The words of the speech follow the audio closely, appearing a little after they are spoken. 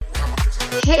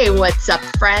Hey, what's up,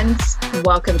 friends?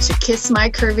 Welcome to Kiss My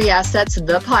Curvy Assets,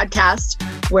 the podcast,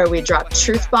 where we drop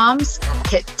truth bombs,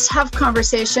 hit tough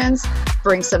conversations,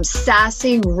 bring some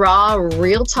sassy, raw,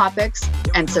 real topics,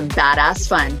 and some badass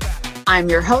fun. I'm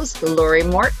your host, Lori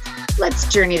Mort. Let's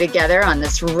journey together on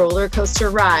this roller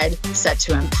coaster ride set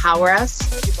to empower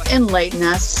us, enlighten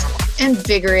us,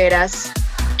 invigorate us,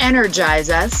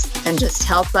 energize us, and just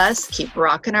help us keep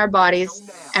rocking our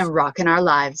bodies and rocking our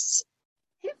lives.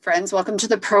 Hey friends, welcome to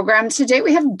the program. Today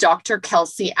we have Dr.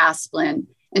 Kelsey Asplin,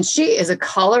 and she is a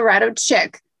Colorado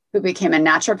chick who became a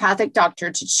naturopathic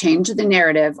doctor to change the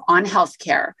narrative on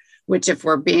healthcare, which, if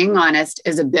we're being honest,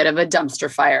 is a bit of a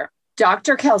dumpster fire.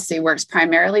 Dr. Kelsey works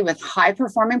primarily with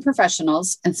high-performing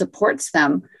professionals and supports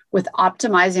them with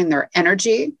optimizing their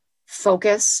energy,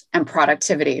 focus, and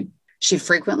productivity. She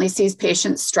frequently sees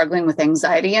patients struggling with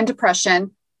anxiety and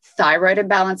depression, thyroid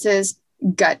imbalances,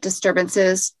 gut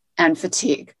disturbances, and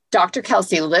fatigue. Dr.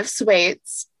 Kelsey lifts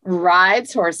weights,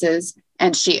 rides horses,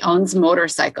 and she owns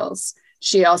motorcycles.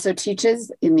 She also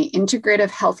teaches in the Integrative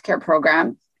Healthcare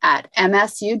Program at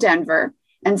MSU Denver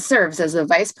and serves as the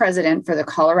vice president for the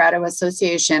Colorado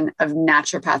Association of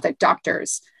Naturopathic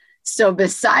Doctors. So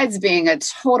besides being a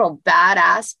total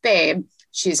badass babe,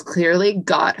 she's clearly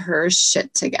got her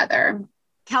shit together.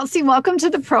 Kelsey, welcome to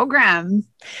the program.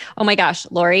 Oh my gosh,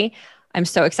 Lori, I'm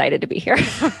so excited to be here.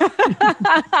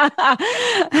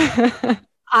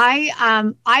 I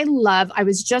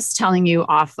was just telling you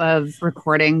off of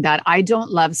recording that I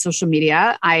don't love social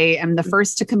media. I am the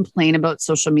first to complain about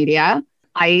social media.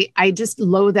 I just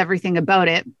loathe everything about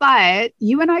it. But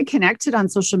you and I connected on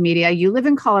social media. You live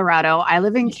in Colorado. I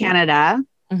live in Canada.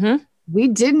 Mm-hmm. We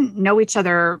didn't know each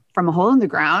other from a hole in the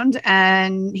ground.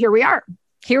 And here we are.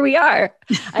 Here we are.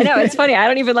 I know, it's funny. I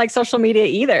don't even like social media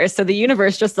either. So the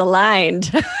universe just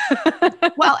aligned.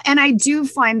 Well, and I do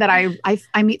find that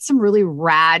I meet some really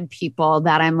rad people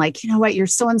that I'm like, you know what, you're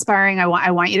so inspiring.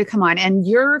 I want you to come on. And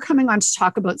you're coming on to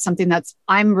talk about something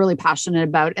I'm really passionate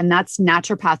about, and that's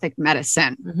naturopathic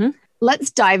medicine. Mm-hmm. Let's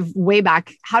dive way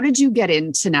back. How did you get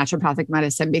into naturopathic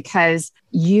medicine? Because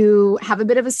you have a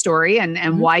bit of a story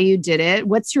and why you did it.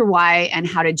 What's your why and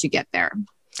how did you get there?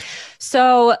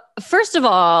 So first of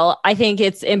all, I think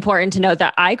it's important to note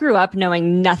that I grew up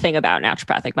knowing nothing about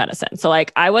naturopathic medicine. So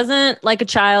I wasn't like a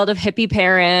child of hippie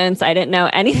parents. I didn't know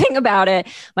anything about it.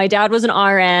 My dad was an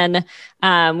RN.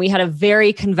 We had a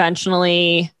very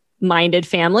conventionally minded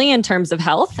family in terms of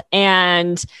health.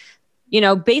 And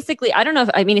basically, I don't know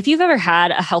if you've ever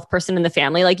had a health person in the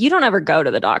family, you don't ever go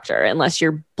to the doctor unless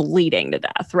you're bleeding to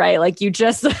death, right?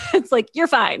 It's like, you're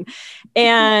fine.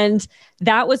 And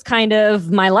that was kind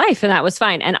of my life, and that was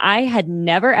fine. And I had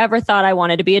never, ever thought I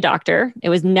wanted to be a doctor. It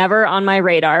was never on my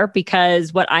radar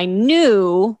because what I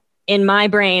knew in my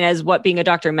brain as what being a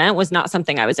doctor meant was not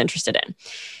something I was interested in.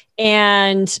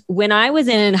 And when I was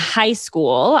in high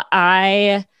school,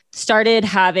 I started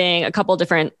having a couple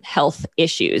different health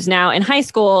issues. Now in high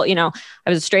school, I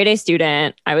was a straight A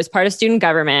student. I was part of student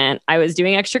government. I was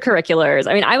doing extracurriculars.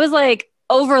 I was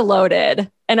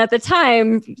overloaded. And at the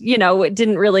time,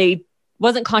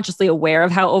 wasn't consciously aware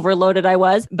of how overloaded I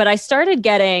was, but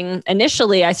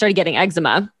initially I started getting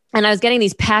eczema, and I was getting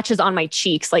these patches on my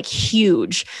cheeks,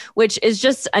 huge, which is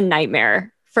just a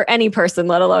nightmare for any person,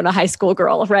 let alone a high school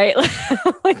girl, right?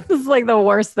 This is the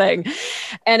worst thing.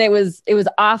 And it was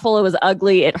awful. It was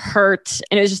ugly. It hurt.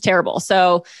 And it was just terrible.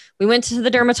 So we went to the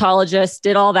dermatologist,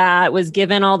 did all that, was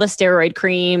given all the steroid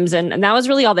creams. And that was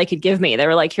really all they could give me. They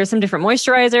were like, here's some different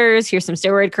moisturizers, here's some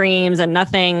steroid creams, and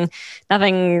nothing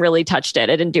really touched it.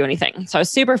 It didn't do anything. So I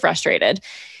was super frustrated.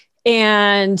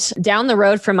 And down the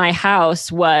road from my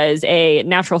house was a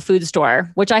natural food store,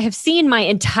 which I have seen my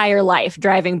entire life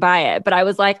driving by it. But I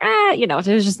was like, it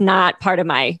was just not part of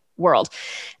my world.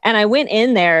 And I went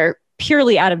in there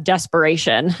purely out of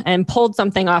desperation and pulled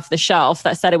something off the shelf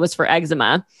that said it was for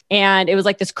eczema. And it was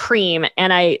this cream,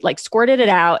 and I squirted it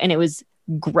out, and it was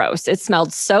gross. It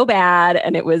smelled so bad.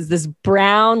 And it was this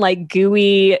brown,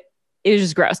 gooey, it was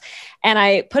just gross. And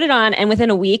I put it on, and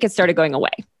within a week it started going away.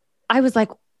 I was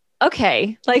like,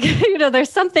 okay,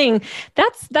 there's something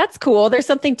that's cool. There's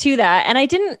something to that. And I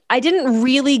didn't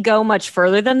really go much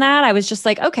further than that. I was just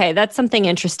like, okay, that's something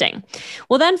interesting.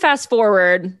 Well, then fast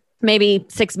forward maybe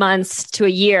 6 months to a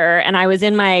year, and I was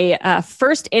in my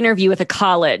first interview with a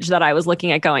college that I was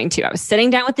looking at going to. I was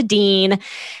sitting down with the dean,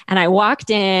 and I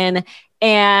walked in,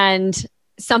 and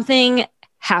something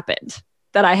happened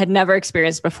that I had never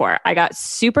experienced before. I got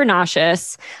super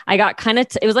nauseous. I got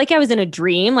it was like I was in a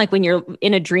dream, when you're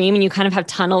in a dream and you kind of have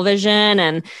tunnel vision.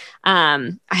 And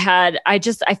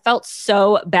I felt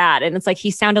so bad. And it's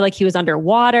he sounded like he was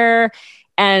underwater.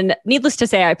 And needless to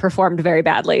say, I performed very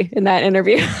badly in that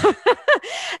interview.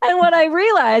 And what I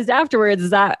realized afterwards is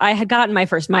that I had gotten my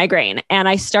first migraine and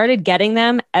I started getting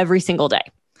them every single day.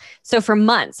 So for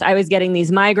months, I was getting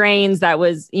these migraines that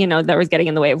was getting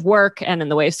in the way of work and in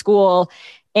the way of school.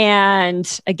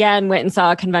 And again, went and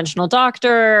saw a conventional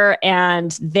doctor,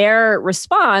 and their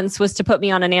response was to put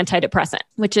me on an antidepressant,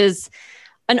 which is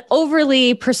an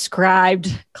overly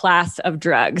prescribed class of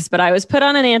drugs. But I was put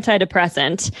on an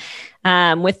antidepressant.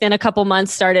 Within a couple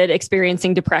months, started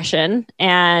experiencing depression,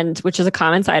 and which is a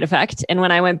common side effect. And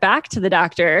when I went back to the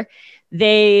doctor,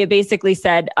 they basically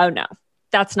said, "Oh no,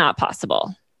 that's not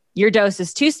possible. Your dose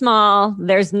is too small.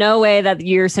 There's no way that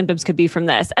your symptoms could be from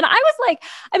this." And I was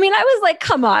like,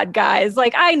 come on, guys.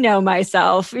 Like, I know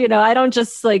myself, I don't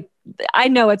just I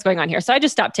know what's going on here. So I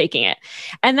just stopped taking it.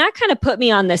 And that kind of put me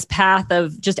on this path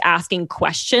of just asking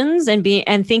questions and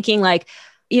thinking like,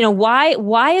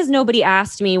 why has nobody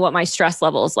asked me what my stress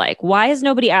level is like? Why has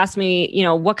nobody asked me,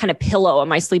 what kind of pillow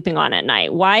am I sleeping on at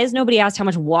night? Why has nobody asked how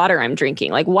much water I'm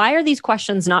drinking? Like, why are these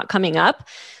questions not coming up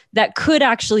that could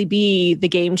actually be the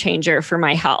game changer for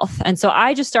my health? And so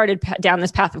I just started down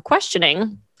this path of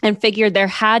questioning and figured there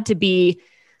had to be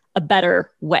a better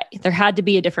way. There had to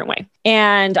be a different way.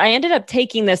 And I ended up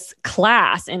taking this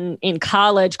class in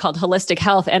college called Holistic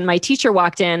Health. And my teacher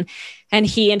walked in and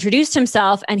he introduced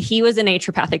himself, and he was a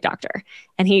naturopathic doctor.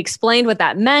 And he explained what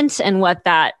that meant and what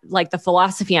that, the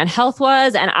philosophy on health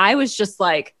was. And I was just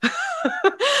like,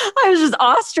 I was just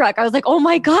awestruck. I was like, oh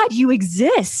my God, you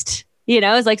exist.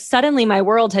 It's like suddenly my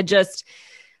world had just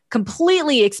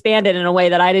completely expanded in a way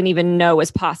that I didn't even know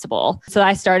was possible. So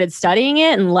I started studying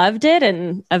it and loved it.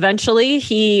 And eventually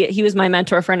he was my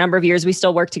mentor for a number of years. We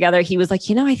still work together. He was like,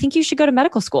 I think you should go to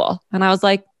medical school. And I was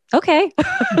like, okay.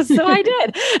 So I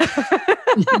did.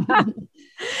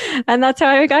 And that's how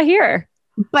I got here.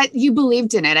 But you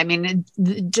believed in it. I mean,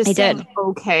 just saying,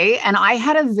 okay. And I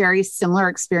had a very similar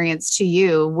experience to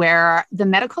you where the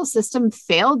medical system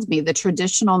failed me, the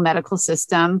traditional medical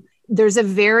system. There's a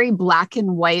very black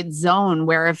and white zone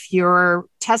where if your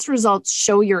test results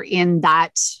show you're in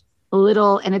that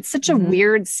little, and it's such a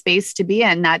weird space to be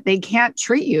in that they can't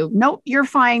treat you. Nope, you're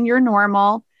fine. You're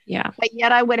normal. Yeah. But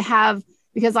yet I would have,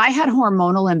 because I had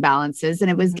hormonal imbalances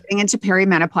and it was getting into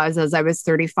perimenopause as I was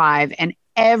 35, and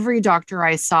every doctor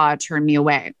I saw turned me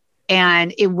away.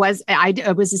 And it was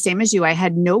the same as you. I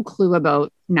had no clue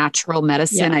about natural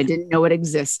medicine. Yeah. I didn't know it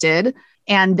existed.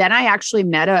 And then I actually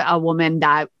met a woman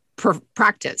that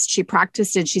practiced. She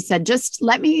practiced and she said, just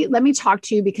let me talk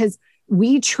to you, because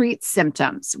we treat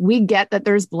symptoms. We get that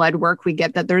there's blood work. We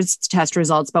get that there's test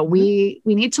results, but we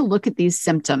need to look at these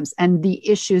symptoms and the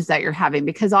issues that you're having,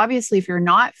 because obviously if you're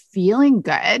not feeling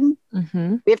good,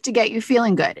 we have to get you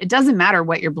feeling good. It doesn't matter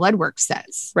what your blood work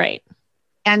says. Right.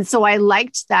 And so I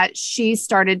liked that she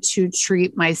started to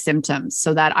treat my symptoms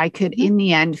so that I could, in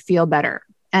the end, feel better.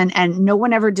 And no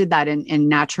one ever did that in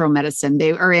natural medicine.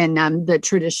 They are in the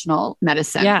traditional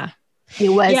medicine. Yeah. It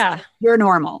was, you're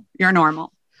normal. You're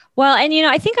normal. Well, and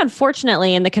I think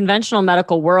unfortunately in the conventional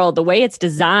medical world, the way it's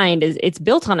designed is it's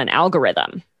built on an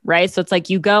algorithm, right? So it's like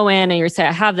you go in and you say,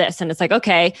 I have this. And it's like,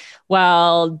 okay,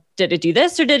 well, did it do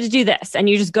this or did it do this? And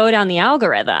you just go down the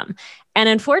algorithm. And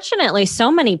unfortunately, so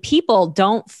many people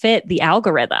don't fit the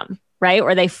algorithm, right?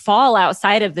 Or they fall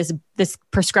outside of this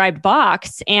prescribed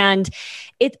box. And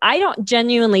I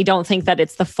genuinely don't think that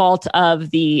it's the fault of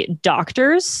the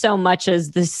doctors so much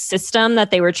as the system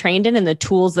that they were trained in and the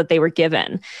tools that they were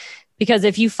given. Because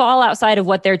if you fall outside of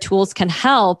what their tools can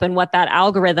help and what that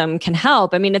algorithm can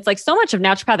help, I mean, it's like so much of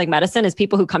naturopathic medicine is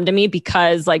people who come to me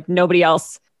because nobody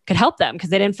else could help them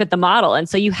because they didn't fit the model. And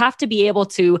so you have to be able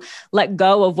to let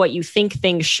go of what you think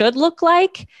things should look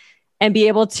like and be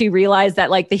able to realize that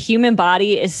the human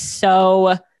body is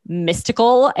so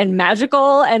mystical and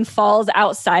magical and falls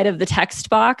outside of the text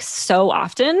box so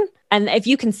often. And if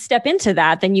you can step into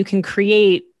that, then you can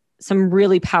create some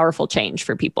really powerful change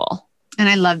for people. And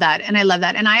I love that. And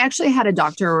I actually had a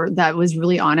doctor that was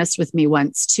really honest with me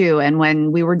once too. And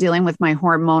when we were dealing with my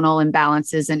hormonal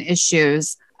imbalances and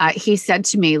issues, he said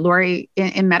to me, Lori,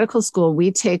 in medical school,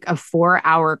 we take a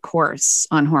 4-hour course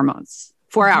on hormones,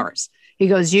 4 hours. He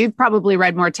goes, you've probably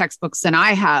read more textbooks than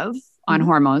I have on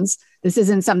hormones. This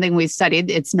isn't something we've studied.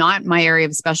 It's not my area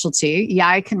of specialty. Yeah,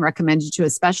 I can recommend you to a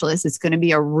specialist. It's going to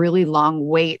be a really long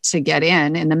wait to get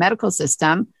in the medical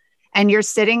system. And you're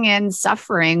sitting in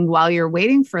suffering while you're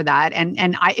waiting for that.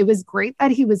 And it was great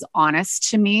that he was honest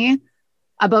to me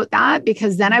about that,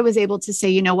 because then I was able to say,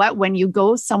 you know what, when you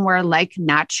go somewhere like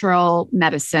natural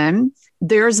medicine,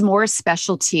 there's more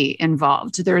specialty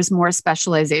involved. There's more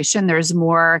specialization. There's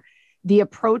more the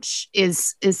approach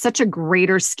is such a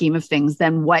greater scheme of things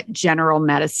than what general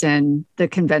medicine, the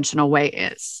conventional way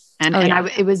is. And,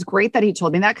 it was great that he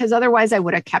told me that, because otherwise I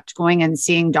would have kept going and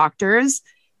seeing doctors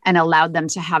and allowed them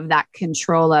to have that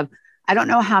control of, I don't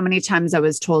know how many times I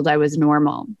was told I was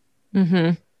normal.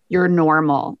 Mm-hmm. You're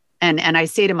normal. And I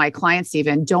say to my clients,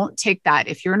 even, don't take that.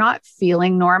 If you're not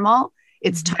feeling normal,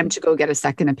 it's time to go get a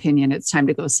second opinion. It's time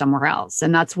to go somewhere else.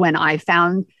 And that's when I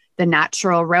found the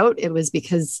natural route. It was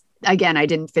because, again, I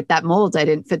didn't fit that mold. I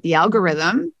didn't fit the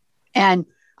algorithm. And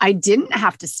I didn't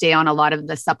have to stay on a lot of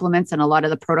the supplements and a lot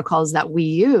of the protocols that we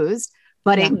used,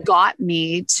 but it got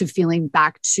me to feeling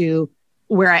back to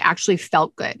where I actually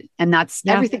felt good. And that's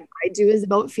everything I do is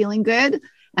about feeling good.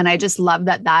 And I just love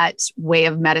that way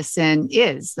of medicine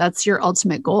that's your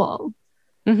ultimate goal.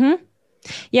 Mm-hmm.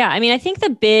 Yeah. I mean, I think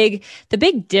the big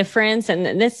difference,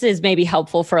 and this is maybe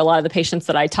helpful for a lot of the patients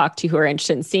that I talk to who are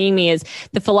interested in seeing me, is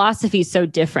the philosophy is so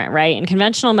different, right? In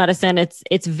conventional medicine,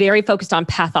 it's very focused on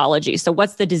pathology. So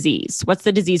what's the disease? What's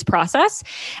the disease process?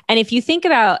 And if you think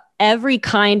about every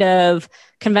kind of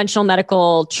conventional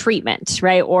medical treatment,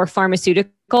 right, or pharmaceutical,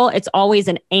 it's always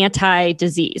an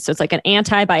anti-disease. So it's like an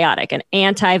antibiotic, an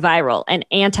antiviral, an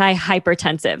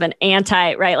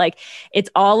anti-hypertensive, right? Like it's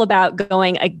all about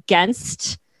going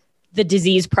against the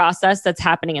disease process that's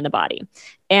happening in the body.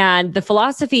 And the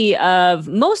philosophy of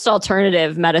most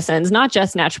alternative medicines, not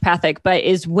just naturopathic, but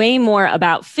is way more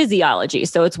about physiology.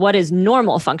 So it's what is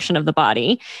normal function of the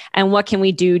body and what can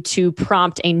we do to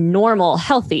prompt a normal,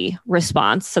 healthy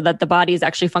response so that the body is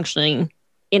actually functioning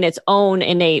in its own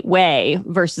innate way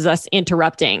versus us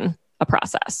interrupting a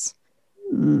process.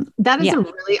 That is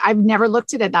I've never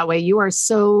looked at it that way. You are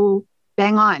so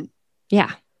bang on.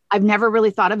 Yeah. I've never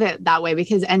really thought of it that way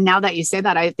and now that you say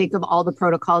that, I think of all the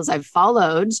protocols I've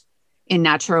followed in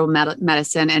natural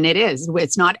medicine, and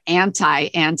it's not anti.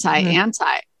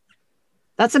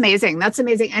 That's amazing. That's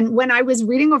amazing. And when I was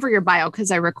reading over your bio,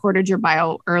 because I recorded your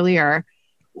bio earlier,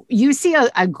 you see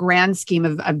a grand scheme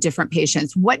of different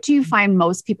patients. What do you find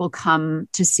most people come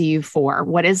to see you for?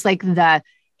 What is like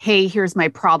hey, here's my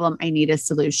problem, I need a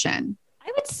solution?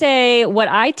 I would say what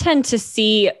I tend to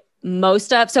see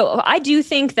most of, so I do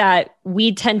think that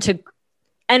we tend to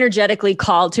energetically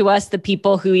call to us the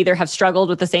people who either have struggled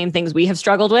with the same things we have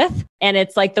struggled with. And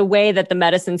it's like the way that the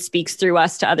medicine speaks through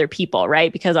us to other people,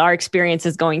 right? Because our experience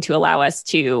is going to allow us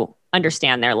to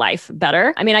understand their life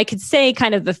better. I mean, I could say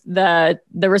kind of the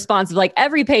response of like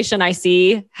every patient I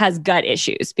see has gut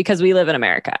issues because we live in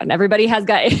America and everybody has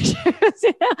gut issues.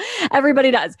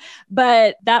 Everybody does.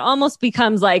 But that almost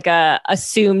becomes like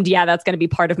assumed, that's going to be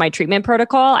part of my treatment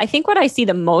protocol. I think what I see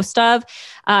the most of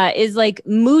is like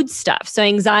mood stuff. So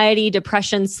anxiety,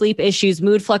 depression, sleep issues,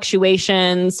 mood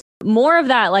fluctuations, more of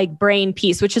that like brain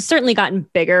piece, which has certainly gotten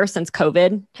bigger since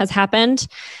COVID has happened.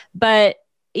 But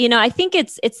I think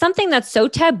it's something that's so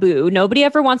taboo. Nobody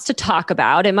ever wants to talk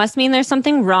about. It must mean there's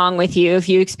something wrong with you if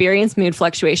you experience mood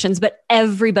fluctuations, but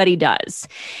everybody does.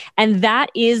 And that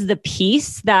is the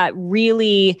piece that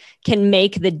really can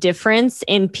make the difference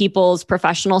in people's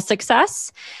professional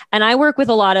success. And I work with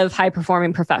a lot of high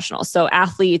performing professionals. So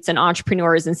athletes and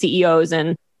entrepreneurs and CEOs,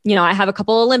 and I have a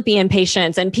couple Olympian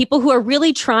patients and people who are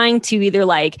really trying to either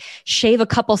like shave a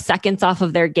couple seconds off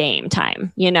of their game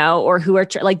time, or who are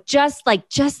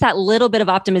just that little bit of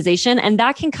optimization. And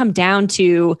that can come down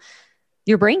to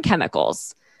your brain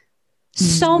chemicals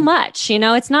so much,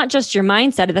 it's not just your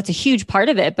mindset. That's a huge part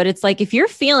of it, but it's like, if you're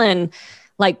feeling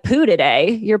like poo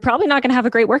today, you're probably not going to have a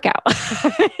great workout,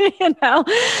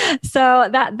 So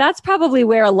that's probably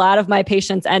where a lot of my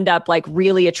patients end up like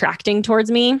really attracting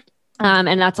towards me.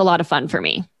 And that's a lot of fun for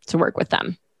me to work with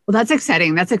them. Well, that's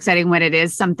exciting. That's exciting when it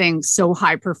is something so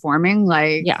high performing,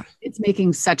 it's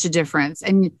making such a difference.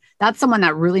 And that's someone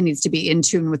that really needs to be in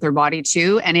tune with their body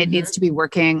too. And it needs to be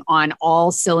working on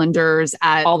all cylinders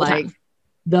at all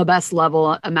the best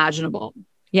level imaginable.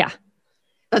 Yeah.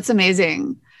 That's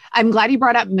amazing. I'm glad you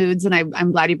brought up moods, and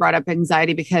I'm glad you brought up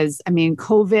anxiety, because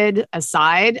COVID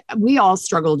aside, we all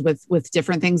struggled with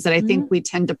different things that I think we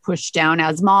tend to push down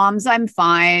as moms. I'm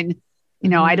fine.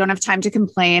 I don't have time to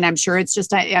complain. I'm sure it's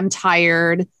just, I'm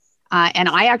tired. And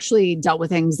I actually dealt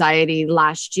with anxiety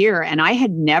last year, and I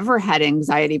had never had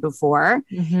anxiety before,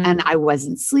 and I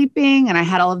wasn't sleeping, and I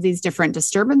had all of these different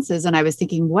disturbances, and I was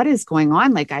thinking, what is going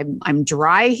on? Like I'm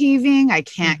dry heaving. I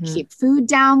can't keep food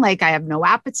down. Like I have no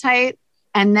appetite.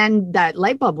 And then that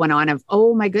light bulb went on of,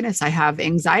 oh my goodness, I have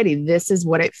anxiety. This is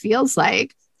what it feels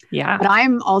like. Yeah. But I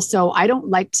don't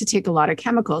like to take a lot of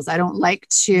chemicals. I don't like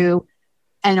to,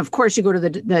 and of course you go to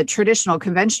the traditional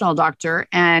conventional doctor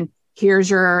and here's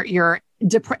your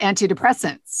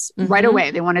antidepressants right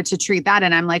away. They wanted to treat that.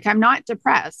 And I'm like, I'm not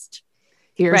depressed.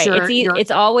 Here's right.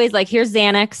 It's always like, here's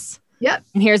Xanax. Yep.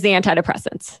 And here's the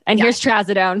antidepressants. And here's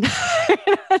trazodone.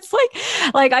 It's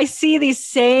like I see these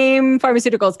same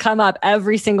pharmaceuticals come up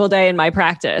every single day in my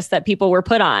practice that people were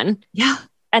put on. Yeah.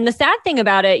 And the sad thing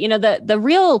about it, the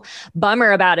real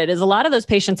bummer about it is a lot of those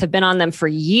patients have been on them for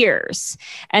years,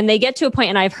 and they get to a point,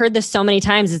 and I've heard this so many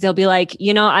times, is they'll be like,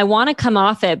 I want to come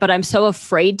off it, but I'm so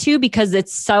afraid to, because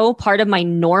it's so part of my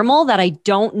normal that I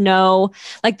don't know.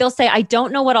 Like they'll say, I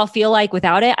don't know what I'll feel like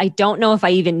without it. I don't know if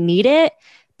I even need it,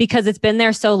 because it's been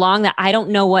there so long that I don't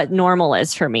know what normal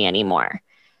is for me anymore.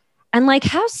 And like,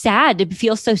 how sad to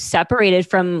feel so separated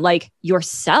from like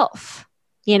yourself,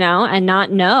 and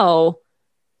not know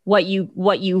what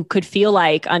you could feel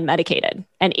like unmedicated,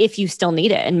 and if you still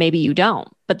need it, and maybe you don't,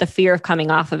 but the fear of coming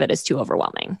off of it is too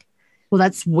overwhelming. Well,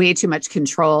 that's way too much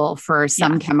control for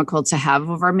some chemical to have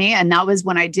over me. And that was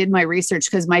when I did my research,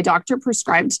 because my doctor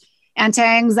prescribed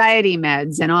anti-anxiety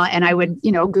meds and all, and I would,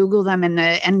 Google them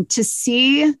and to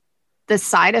see the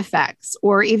side effects,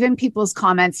 or even people's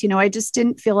comments, I just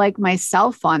didn't feel like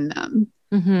myself on them.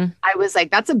 Mm-hmm. I was like,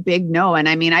 that's a big no. And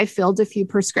I mean, I filled a few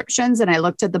prescriptions and I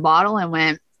looked at the bottle and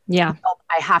went, I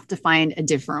have to find a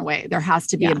different way. There has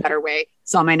to be a better way.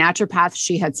 So my naturopath,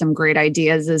 she had some great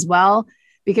ideas as well,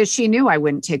 because she knew I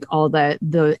wouldn't take all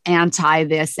the anti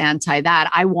this, anti that.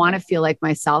 I want to feel like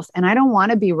myself, and I don't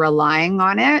want to be relying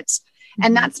on it. Mm-hmm.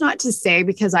 And that's not to say,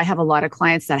 because I have a lot of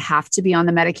clients that have to be on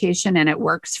the medication and it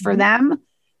works for them.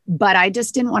 But I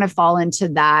just didn't want to fall into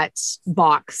that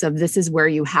box of this is where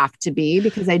you have to be,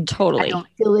 because I don't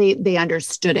feel they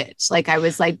understood it. Like I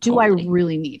was like, do I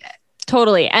really need it?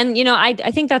 Totally. And, I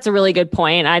think that's a really good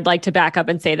point. I'd like to back up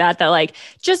and say that like,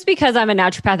 just because I'm a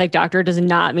naturopathic doctor does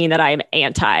not mean that I'm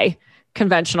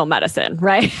anti-conventional medicine,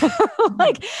 right?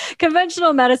 Like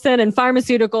conventional medicine and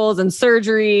pharmaceuticals and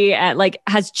surgery and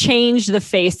has changed the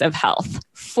face of health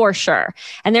for sure.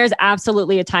 And there's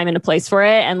absolutely a time and a place for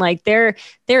it. And there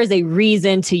is a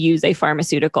reason to use a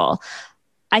pharmaceutical.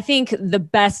 I think the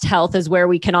best health is where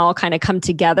we can all kind of come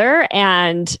together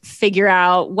and figure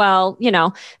out, well,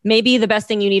 maybe the best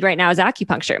thing you need right now is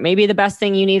acupuncture. Maybe the best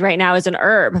thing you need right now is an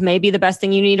herb. Maybe the best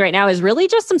thing you need right now is really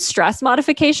just some stress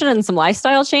modification and some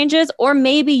lifestyle changes. Or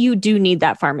maybe you do need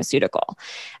that pharmaceutical.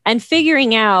 And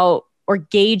figuring out or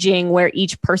gauging where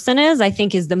each person is, I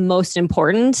think, is the most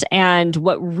important, and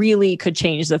what really could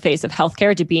change the face of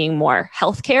healthcare to being more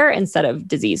healthcare instead of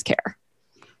disease care.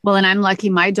 Well, and I'm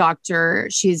lucky. My doctor,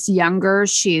 she's younger.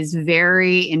 She's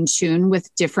very in tune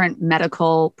with different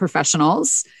medical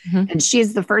professionals. Mm-hmm. And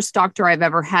she's the first doctor I've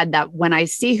ever had that when I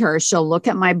see her, she'll look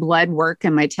at my blood work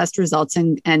and my test results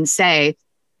and say,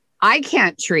 I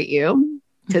can't treat you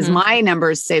because my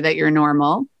numbers say that you're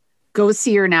normal. Go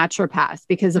see your naturopath,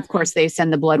 because of course they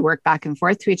send the blood work back and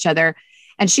forth to each other.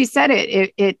 And she said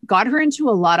it got her into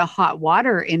a lot of hot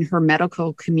water in her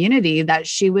medical community, that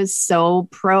she was so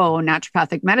pro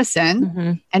naturopathic medicine.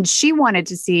 Mm-hmm. And she wanted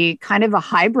to see kind of a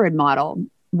hybrid model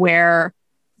where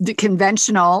the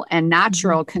conventional and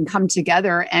natural can come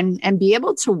together and be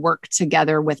able to work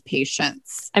together with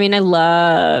patients. I mean, I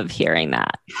love hearing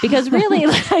that, because really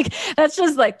that's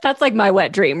like my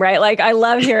wet dream, right? Like I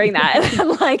love hearing that.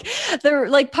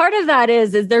 And part of that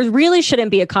is there really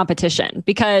shouldn't be a competition,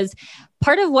 because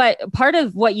part of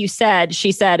what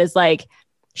she said is like,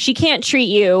 she can't treat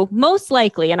you most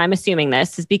likely. And I'm assuming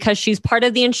this is because she's part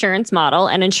of the insurance model,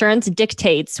 and insurance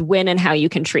dictates when and how you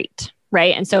can treat.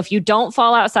 Right. And so if you don't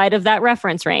fall outside of that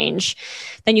reference range,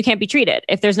 then you can't be treated.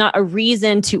 If there's not a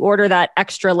reason to order that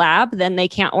extra lab, then they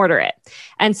can't order it.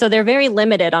 And so they're very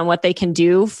limited on what they can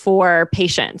do for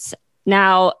patients.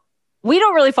 Now, we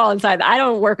don't really fall inside. I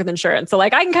don't work with insurance. So I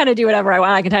can kind of do whatever I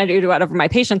want. I can kind of do whatever my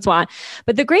patients want.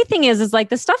 But the great thing is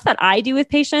the stuff that I do with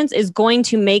patients is going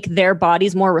to make their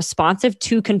bodies more responsive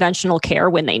to conventional care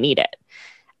when they need it.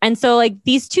 And so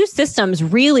these two systems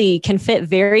really can fit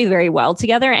very, very well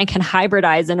together and can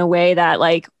hybridize in a way that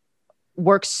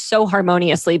works so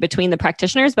harmoniously between the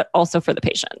practitioners, but also for the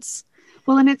patients.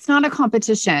 Well, and it's not a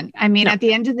competition. I mean, At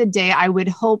the end of the day, I would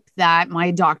hope that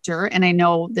my doctor, and I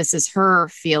know this is her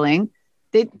feeling,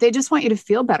 they just want you to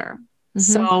feel better. Mm-hmm.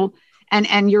 So,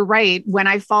 and you're right. When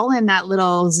I fall in that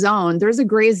little zone, there's a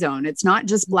gray zone. It's not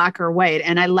just black or white.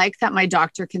 And I like that my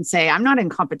doctor can say, I'm not in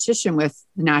competition with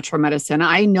natural medicine.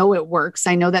 I know it works.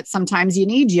 I know that sometimes you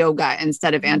need yoga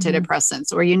instead of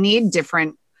antidepressants, or you need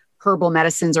different herbal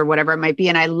medicines or whatever it might be.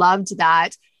 And I loved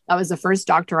that. That was the first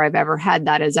doctor I've ever had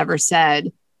that has ever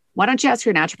said, why don't you ask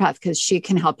your naturopath? Because she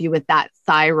can help you with that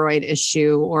thyroid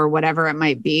issue or whatever it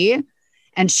might be.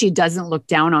 and she doesn't look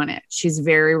down on it. She's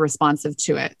very responsive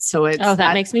to it. So it's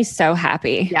that makes me so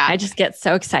happy. Yeah. I just get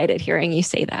so excited hearing you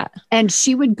say that. And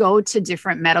she would go to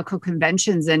different medical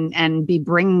conventions and be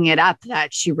bringing it up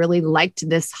that she really liked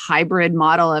this hybrid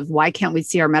model of why can't we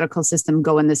see our medical system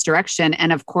go in this direction?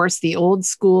 And of course, the old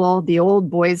school, the old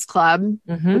boys club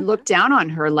would look down on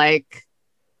her like,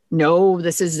 no,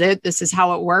 this is it. This is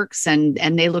how it works. And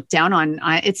they look down on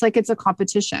it's like it's a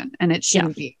competition, and it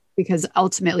shouldn't be, because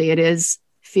ultimately it is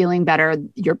feeling better.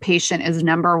 Your patient is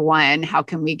number one. How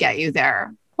can we get you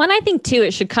there? Well, and I think too,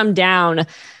 it should come down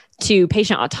to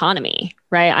patient autonomy,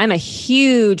 right? I'm a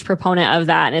huge proponent of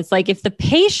that. And it's like, if the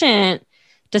patient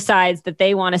decides that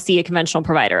they want to see a conventional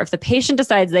provider, if the patient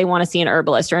decides they want to see an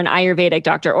herbalist or an Ayurvedic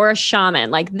doctor or a shaman,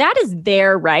 like that is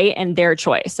their right and their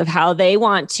choice of how they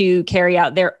want to carry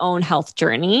out their own health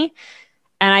journey.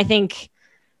 And I think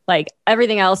like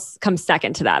everything else comes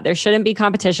second to that. There shouldn't be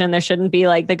competition. There shouldn't be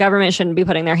like, the government shouldn't be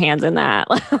putting their hands in that.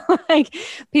 Like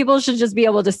people should just be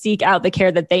able to seek out the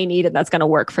care that they need, and that's going to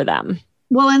work for them.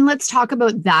 Well, and let's talk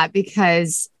about that,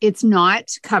 because it's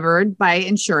not covered by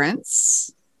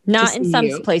insurance. Not in some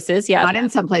places. Yeah. Not in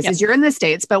some places. You're in the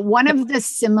States, but one of the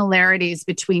similarities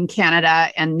between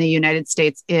Canada and the United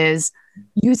States is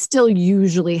you still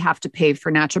usually have to pay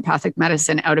for naturopathic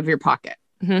medicine out of your pocket.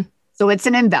 Mm-hmm. So it's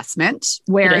an investment,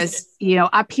 whereas,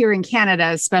 up here in Canada,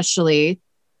 especially,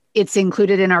 it's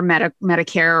included in our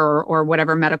Medicare or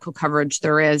whatever medical coverage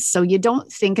there is. So you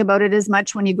don't think about it as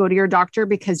much when you go to your doctor,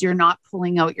 because you're not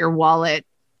pulling out your wallet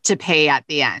to pay at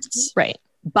the end. Right.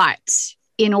 But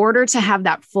in order to have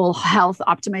that full health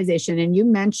optimization, and you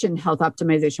mentioned health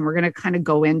optimization, we're going to kind of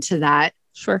go into that.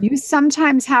 Sure. You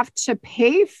sometimes have to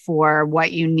pay for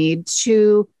what you need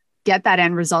to get that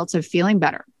end result of feeling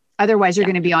better. Otherwise, you're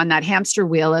going to be on that hamster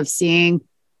wheel of seeing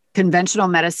conventional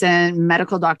medicine,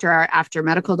 medical doctor after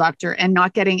medical doctor, and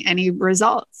not getting any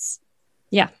results.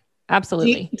 Yeah,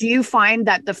 absolutely. Do you find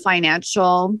that the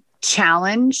financial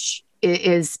challenge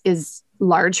is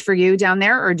large for you down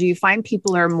there? Or do you find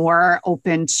people are more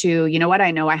open to, you know what, I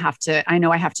know I have to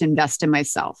invest in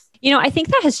myself? I think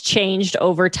that has changed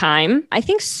over time. I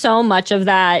think so much of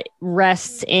that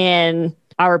rests in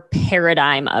our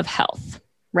paradigm of health,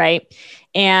 right?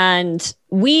 And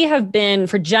we have been,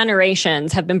 for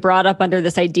generations, have been brought up under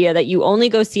this idea that you only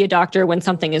go see a doctor when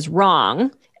something is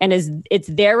wrong, and it's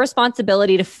their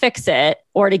responsibility to fix it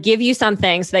or to give you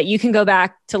something so that you can go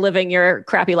back to living your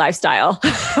crappy lifestyle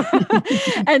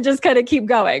and just kind of keep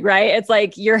going, right? It's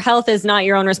like your health is not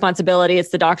your own responsibility. It's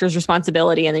the doctor's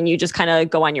responsibility. And then you just kind of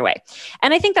go on your way.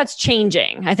 And I think that's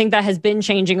changing. I think that has been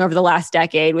changing over the last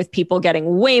decade, with people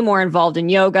getting way more involved in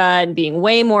yoga and being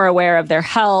way more aware of their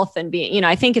health and being,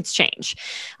 I think it's changed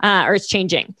or it's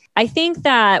changing. I think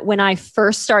that when I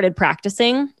first started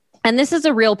practicing, and this is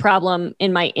a real problem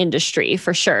in my industry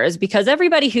for sure, is because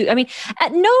everybody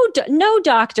no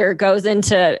doctor goes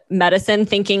into medicine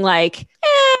thinking like,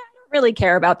 I don't really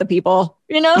care about the people.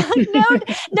 No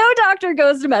doctor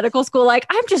goes to medical school like,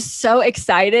 I'm just so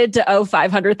excited to owe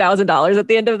 $500,000 at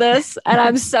the end of this. And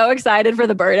I'm so excited for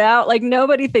the burnout. Like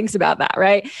nobody thinks about that,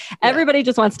 right? Yeah. Everybody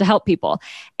just wants to help people.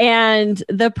 And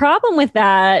the problem with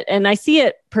that, and I see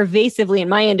it pervasively in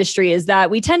my industry, is that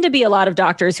we tend to be a lot of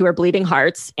doctors who are bleeding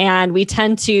hearts, and we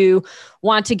tend to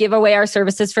want to give away our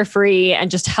services for free and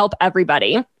just help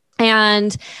everybody.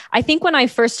 And I think when I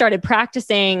first started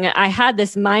practicing, I had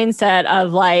this mindset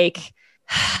of like,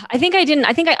 I think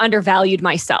I undervalued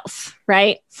myself,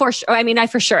 right? For sure. I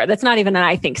for sure, that's not even an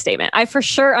I think statement. I for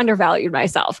sure undervalued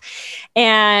myself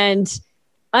and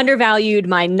undervalued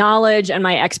my knowledge and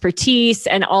my expertise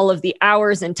and all of the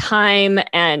hours and time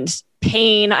and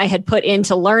pain I had put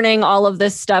into learning all of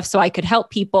this stuff so I could help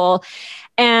people.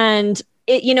 And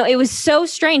it was so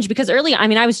strange because early,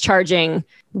 I was charging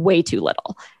way too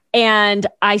little, and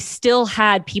I still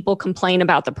had people complain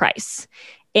about the price.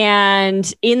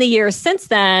 And in the years since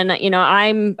then,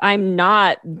 I'm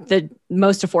not the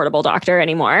most affordable doctor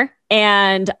anymore,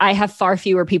 and I have far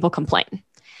fewer people complain.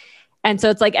 And so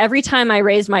it's like every time I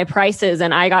raised my prices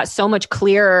and I got so much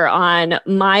clearer on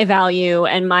my value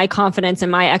and my confidence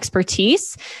and my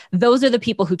expertise, those are the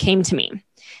people who came to me.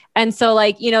 And so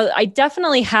I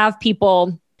definitely have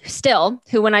people still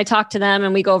who, when I talk to them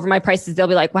and we go over my prices, they'll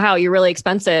be like, wow, you're really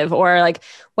expensive. Or like,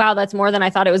 wow, that's more than I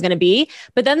thought it was going to be.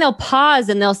 But then they'll pause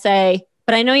and they'll say,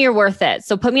 but I know you're worth it.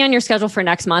 So put me on your schedule for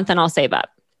next month and I'll save up.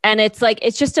 And it's like,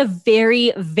 it's just a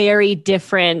very, very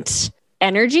different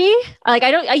energy.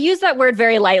 I use that word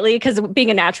very lightly because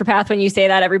being a naturopath, when you say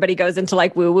that, everybody goes into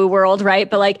like woo-woo world, right?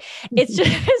 But it's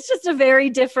just a very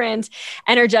different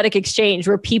energetic exchange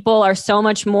where people are so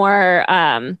much more,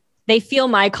 they feel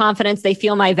my confidence, they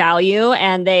feel my value,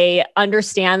 and they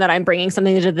understand that I'm bringing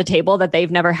something to the table that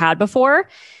they've never had before.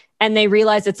 And they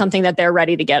realize it's something that they're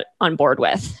ready to get on board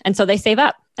with. And so they save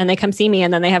up and they come see me,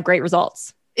 and then they have great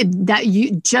results.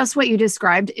 Just what you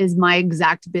described is my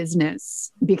exact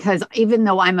business, because even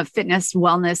though I'm a fitness,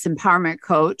 wellness, empowerment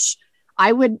coach,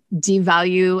 I would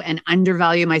devalue and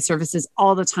undervalue my services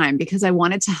all the time because I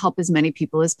wanted to help as many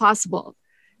people as possible.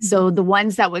 So the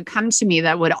ones that would come to me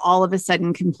that would all of a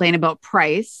sudden complain about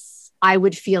price, I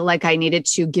would feel like I needed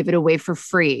to give it away for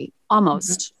free,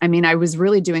 almost. I mean, I was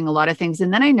really doing a lot of things.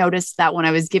 And then I noticed that when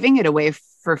I was giving it away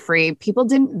for free, people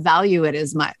didn't value it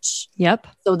as much. Yep.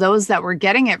 So those that were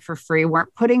getting it for free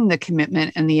weren't putting the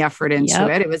commitment and the effort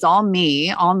into it. It was all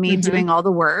me doing all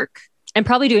the work. And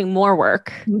probably doing more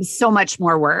work. So much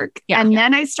more work. Yeah. And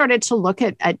then I started to look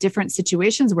at different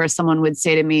situations where someone would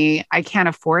say to me, I can't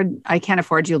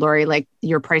afford you, Lori. Like,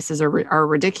 your prices are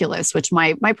ridiculous, which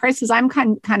my prices, I'm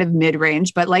kind of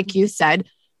mid-range, but like you said,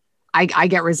 I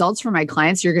get results from my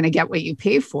clients. You're going to get what you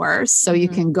pay for. So you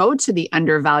can go to the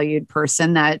undervalued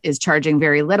person that is charging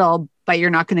very little, but you're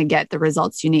not going to get the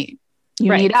results you need.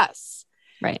 You need us.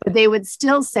 Right. But they would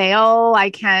still say, oh, I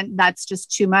can't, that's just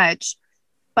too much.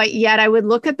 But yet I would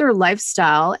look at their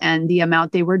lifestyle and the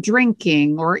amount they were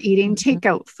drinking or eating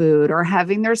takeout food or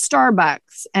having their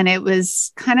Starbucks. And it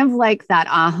was kind of like that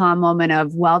aha moment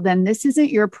of, well, then this isn't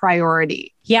your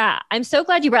priority. Yeah. I'm so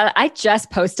glad you brought it. I just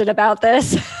posted about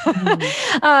this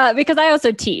because I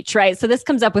also teach, right? So this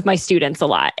comes up with my students a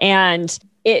lot. And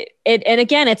and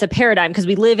again, it's a paradigm because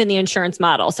we live in the insurance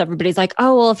model. So everybody's like,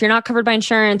 oh, well, if you're not covered by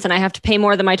insurance and I have to pay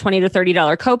more than my $20 to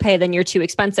 $30 copay, then you're too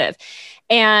expensive.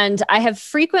 And I have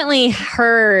frequently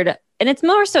heard, and it's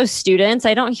more so students,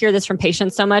 I don't hear this from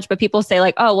patients so much, but people say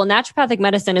like, oh, well, naturopathic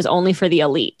medicine is only for the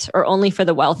elite or only for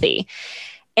the wealthy.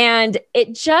 And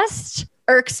it just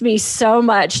irks me so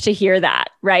much to hear that,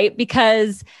 right?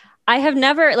 Because I have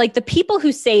never, like, the people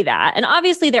who say that, and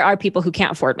obviously there are people who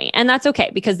can't afford me, and that's okay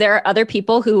because there are other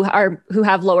people who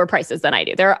have lower prices than I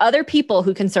do. There are other people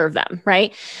who can serve them,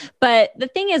 right? But the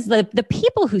thing is, the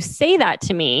people who say that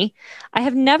to me, I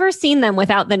have never seen them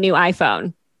without the new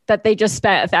iPhone that they just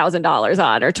spent $1,000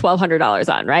 on or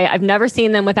 $1,200 on, right? I've never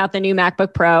seen them without the new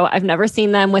MacBook Pro. I've never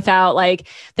seen them without like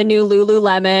the new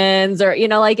Lululemons or,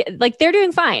 like they're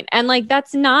doing fine. And like,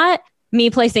 that's not me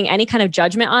placing any kind of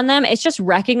judgment on them. It's just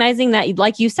recognizing that,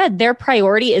 like you said, their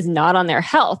priority is not on their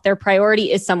health. Their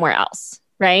priority is somewhere else,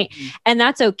 right? Mm-hmm. And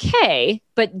that's okay,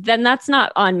 but then that's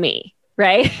not on me,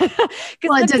 right?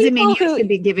 Well, it doesn't mean you should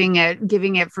be giving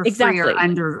it for free or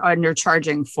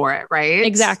undercharging for it, right?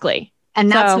 Exactly. And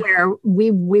that's where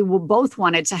we will both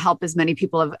wanted to help as many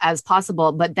people as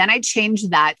possible. But then I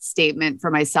changed that statement for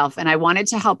myself, and I wanted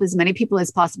to help as many people as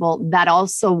possible that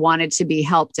also wanted to be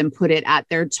helped and put it at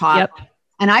their top. Yep.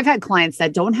 And I've had clients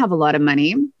that don't have a lot of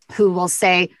money who will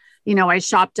say, I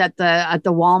shopped at the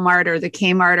Walmart or the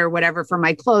Kmart or whatever for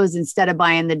my clothes instead of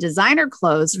buying the designer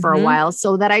clothes for a while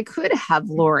so that I could have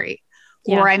Lori.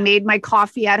 Yeah. Or I made my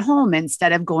coffee at home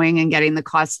instead of going and getting the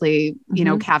costly,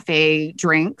 cafe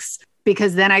drinks,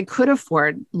 because then I could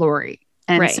afford Lori.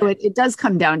 And so it does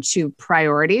come down to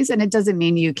priorities, and it doesn't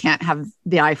mean you can't have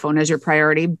the iPhone as your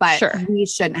priority, but we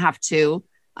shouldn't have to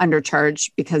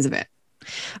undercharge because of it.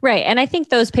 Right. And I think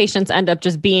those patients end up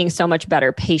just being so much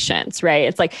better patients, right?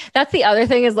 It's like, that's the other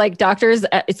thing is like doctors,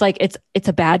 it's like, it's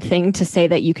a bad thing to say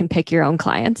that you can pick your own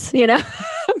clients,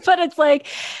 but it's like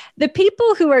the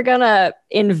people who are going to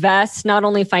invest not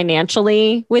only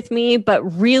financially with me, but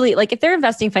really like if they're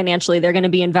investing financially, they're going to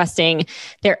be investing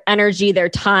their energy, their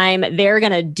time. They're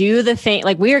going to do the thing.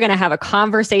 Like we are going to have a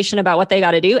conversation about what they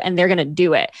got to do, and they're going to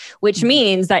do it, which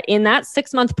means that in that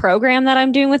 6-month program that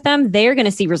I'm doing with them, they're going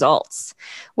to see results.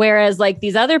 Whereas like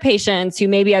these other patients who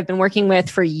maybe I've been working with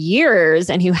for years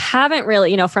and who haven't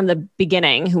really, from the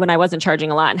beginning, who when I wasn't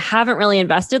charging a lot and haven't really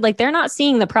invested, like they're not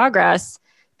seeing the progress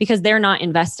because they're not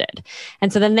invested.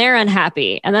 And so then they're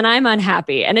unhappy and then I'm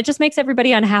unhappy and it just makes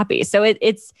everybody unhappy. So it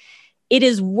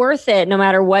is worth it no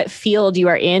matter what field you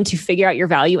are in to figure out your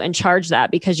value and charge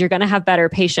that, because you're going to have better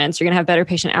patients, you're going to have better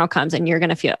patient outcomes, and you're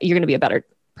going to be a better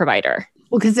provider.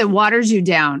 Well, because it waters you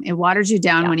down. It waters you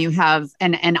down when you have,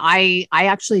 and I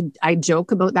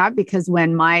joke about that because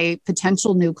when my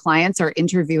potential new clients are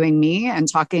interviewing me and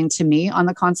talking to me on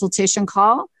the consultation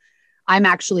call, I'm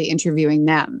actually interviewing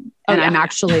them. And I'm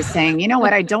actually saying, you know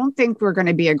what, I don't think we're going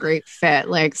to be a great fit.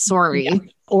 Like, sorry. Yeah.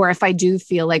 Or if I do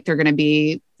feel like they're going to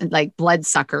be like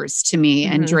bloodsuckers to me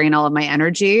and drain all of my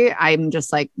energy, I'm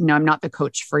just like, no, I'm not the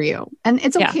coach for you. And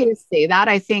it's okay to say that.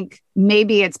 I think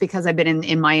maybe it's because I've been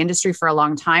in my industry for a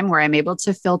long time where I'm able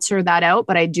to filter that out.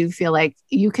 But I do feel like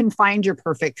you can find your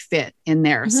perfect fit in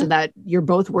there so that you're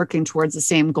both working towards the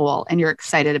same goal and you're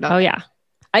excited about it. Oh, yeah.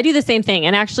 I do the same thing.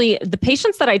 And actually, the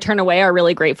patients that I turn away are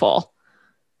really grateful.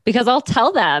 Because I'll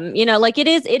tell them, like it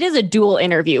is a dual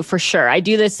interview for sure. I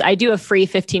do a free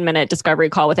 15-minute discovery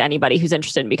call with anybody who's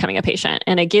interested in becoming a patient.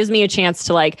 And it gives me a chance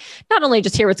to like, not only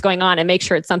just hear what's going on and make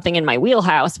sure it's something in my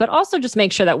wheelhouse, but also just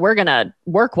make sure that we're going to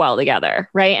work well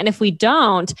together. Right. And if we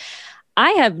don't,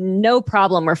 I have no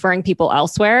problem referring people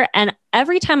elsewhere. And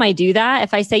every time I do that,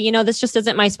 if I say, this just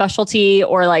isn't my specialty,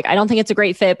 or like, I don't think it's a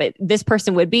great fit, but this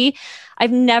person would be,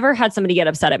 I've never had somebody get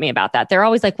upset at me about that. They're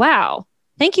always like, wow,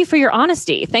 thank you for your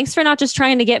honesty. Thanks for not just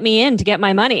trying to get me in to get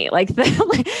my money. Like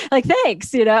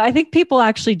thanks. I think people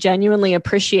actually genuinely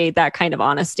appreciate that kind of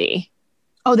honesty.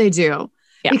 Oh, they do.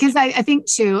 Yeah. Because I think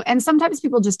too, and sometimes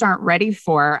people just aren't ready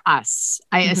for us.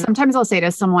 Sometimes I'll say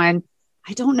to someone,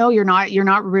 I don't know, you're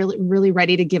not really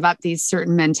ready to give up these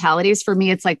certain mentalities. For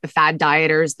me, it's like the fad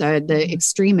dieters, the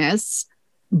extremists.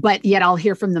 But yet I'll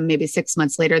hear from them maybe 6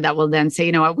 months later that will then say,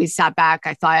 you know what, we sat back.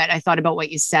 I thought about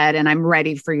what you said and I'm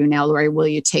ready for you now, Lori. Will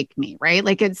you take me? Right?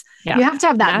 Like you have to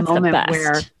have that moment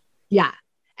where,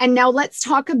 And now let's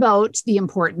talk about the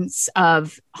importance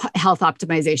of health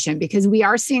optimization, because we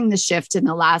are seeing the shift in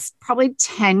the last probably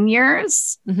 10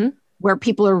 years where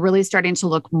people are really starting to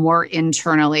look more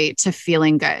internally to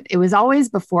feeling good. It was always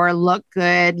before look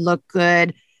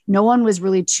good. No one was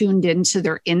really tuned into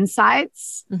their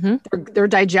insides, their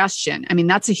digestion. I mean,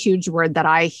 that's a huge word that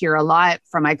I hear a lot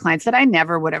from my clients that I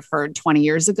never would have heard 20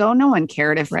 years ago. No one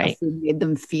cared if the food made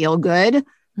them feel good,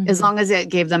 as long as it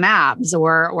gave them abs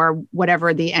or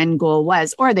whatever the end goal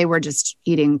was, or they were just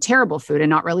eating terrible food and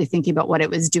not really thinking about what it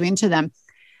was doing to them.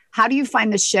 How do you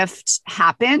find the shift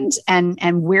happened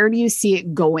and where do you see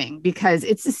it going? Because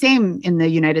it's the same in the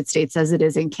United States as it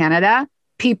is in Canada.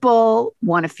 People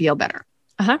want to feel better.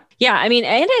 Yeah. I mean,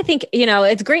 and I think,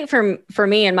 it's great for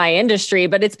me in my industry,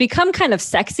 but it's become kind of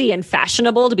sexy and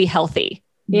fashionable to be healthy.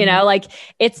 Like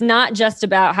it's not just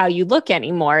about how you look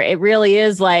anymore. It really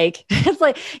is like, it's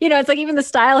like even the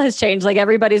style has changed. Like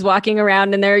everybody's walking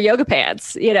around in their yoga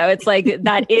pants, it's like,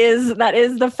 that is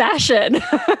the fashion.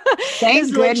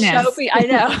 Thank goodness. I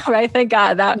know, right? Thank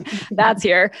God that's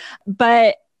here.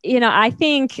 But, I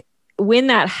think when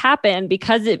that happened,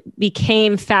 because it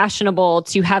became fashionable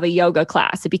to have a yoga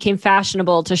class, it became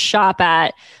fashionable to shop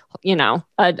at, am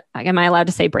I allowed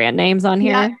to say brand names on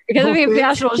here? Yeah. Because it became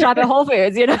fashionable to shop at Whole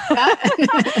Foods,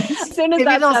 As soon as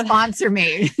they'll sponsor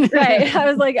me. Right. I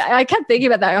was like, I kept thinking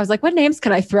about that. I was like, what names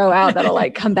can I throw out that'll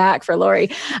like come back for Lori?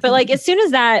 But like, as soon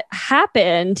as that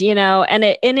happened,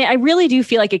 I really do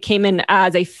feel like it came in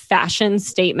as a fashion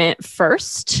statement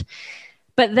first.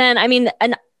 But then, I mean,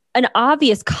 an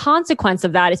obvious consequence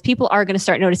of that is people are going to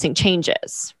start noticing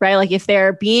changes, right? Like if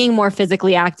they're being more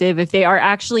physically active, if they are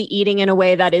actually eating in a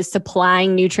way that is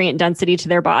supplying nutrient density to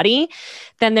their body,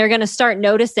 then they're going to start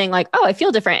noticing like, oh, I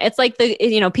feel different. It's like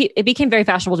it became very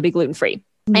fashionable to be gluten-free.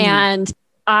 And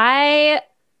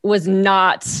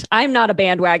I'm not a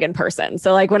bandwagon person.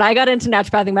 So like when I got into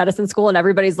naturopathic medicine school and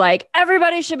everybody's like,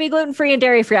 everybody should be gluten-free and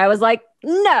dairy-free, I was like,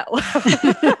 no.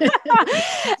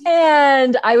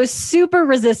 And I was super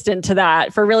resistant to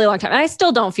that for a really long time. And I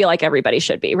still don't feel like everybody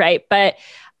should be, right? But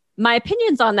my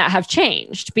opinions on that have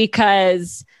changed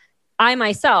because I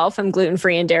myself am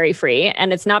gluten-free and dairy-free.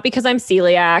 And it's not because I'm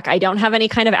celiac. I don't have any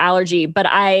kind of allergy, but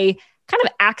I kind of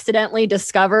accidentally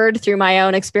discovered through my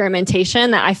own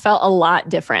experimentation that I felt a lot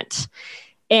different.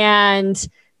 And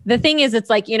the thing is,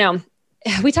 it's like,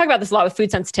 we talk about this a lot with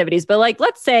food sensitivities, but like,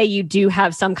 let's say you do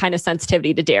have some kind of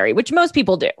sensitivity to dairy, which most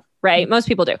people do, right? Most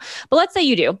people do. But let's say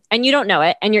you do, and you don't know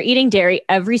it, and you're eating dairy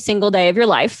every single day of your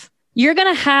life. You're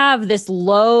going to have this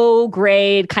low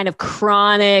grade kind of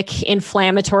chronic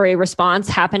inflammatory response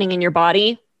happening in your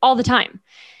body all the time.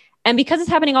 And because it's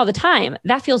happening all the time,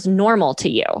 that feels normal to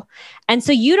you. And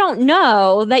so you don't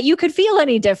know that you could feel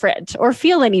any different or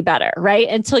feel any better, right?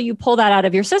 Until you pull that out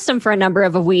of your system for a number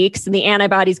of weeks and the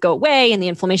antibodies go away and the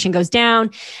inflammation goes down.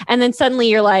 And then suddenly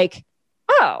you're like,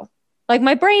 oh, like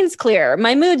my brain's clear,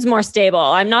 my mood's more stable,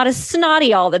 I'm not as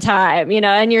snotty all the time,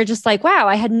 and you're just like, wow,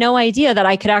 I had no idea that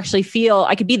I could actually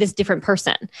I could be this different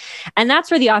person. And that's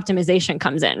where the optimization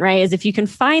comes in, right? Is if you can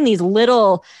find these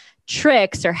little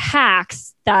tricks or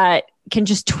hacks that can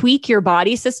just tweak your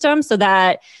body system so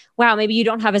that, wow, maybe you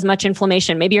don't have as much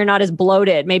inflammation. Maybe you're not as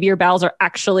bloated. Maybe your bowels are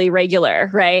actually regular,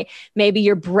 right? Maybe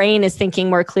your brain is thinking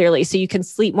more clearly so you can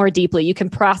sleep more deeply. You can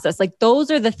process. Like those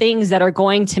are the things that are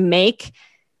going to make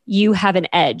you have an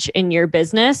edge in your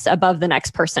business above the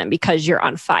next person because you're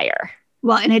on fire.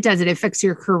 Well, and it does. It affects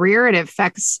your career. It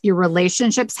affects your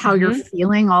relationships, how you're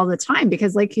feeling all the time.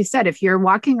 Because like you said, if you're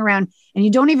walking around and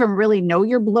you don't even really know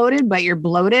you're bloated, but you're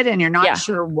bloated and you're not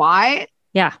sure why.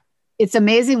 Yeah. It's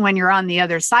amazing when you're on the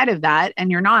other side of that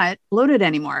and you're not bloated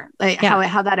anymore. Like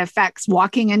how that affects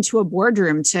walking into a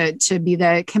boardroom to be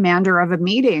the commander of a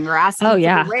meeting or asking for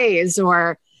a raise,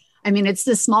 or, I mean, it's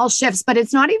the small shifts, but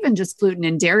it's not even just gluten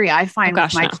and dairy. I find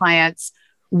with my clients,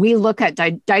 we look at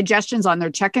digestions on their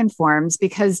check-in forms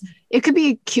because it could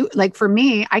be cute. Like for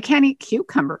me, I can't eat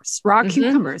cucumbers, raw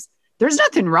cucumbers. There's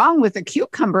nothing wrong with a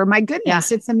cucumber. My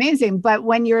goodness, it's amazing. But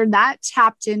when you're that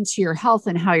tapped into your health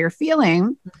and how you're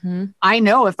feeling, I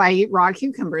know if I eat raw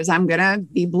cucumbers, I'm going to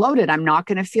be bloated. I'm not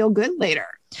going to feel good later.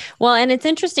 Well, and it's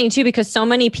interesting too, because so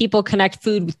many people connect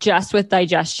food just with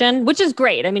digestion, which is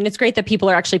great. I mean, it's great that people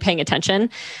are actually paying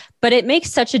attention, but it makes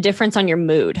such a difference on your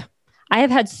mood. I have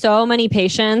had so many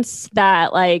patients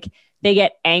that like, they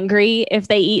get angry if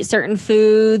they eat certain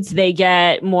foods. They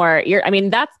get more,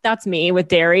 that's me with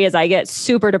dairy, is I get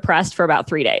super depressed for about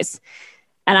 3 days.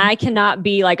 And I cannot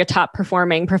be like a top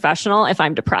performing professional if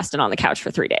I'm depressed and on the couch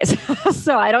for 3 days.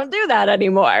 So I don't do that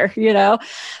anymore,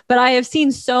 but I have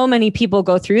seen so many people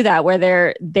go through that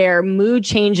where their mood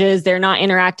changes. They're not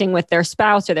interacting with their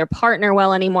spouse or their partner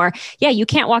well anymore. Yeah. You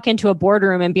can't walk into a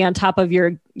boardroom and be on top of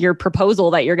your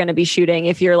proposal that you're going to be shooting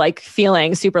if you're like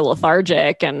feeling super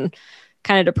lethargic and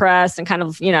kind of depressed and kind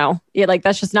of, like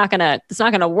that's just it's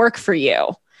not going to work for you.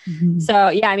 So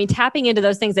yeah, I mean, tapping into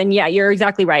those things, and yeah, you're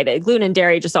exactly right. Gluten and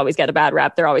dairy just always get a bad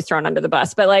rap. They're always thrown under the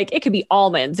bus, but like, it could be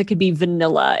almonds, it could be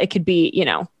vanilla, it could be,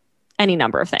 any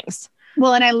number of things.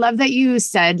 Well, and I love that you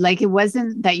said, like, it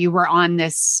wasn't that you were on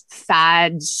this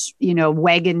fad,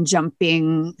 wagon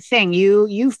jumping thing.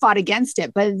 You fought against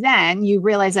it, but then you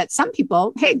realize that some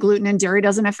people, hey, gluten and dairy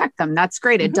doesn't affect them. That's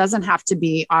great. It doesn't have to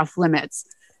be off limits.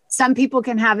 Some people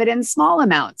can have it in small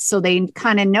amounts, so they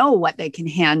kind of know what they can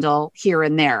handle here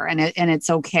and there, and it's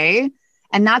okay.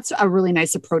 And that's a really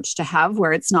nice approach to have,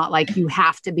 where it's not like you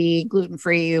have to be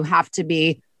gluten-free, you have to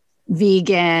be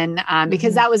vegan,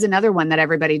 because that was another one that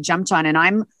everybody jumped on. And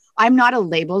I'm not a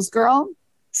labels girl.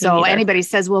 So anybody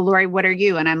says, well, Lori, what are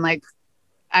you? And I'm like,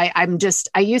 I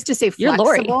used to say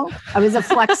flexible. I was a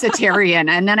flexitarian.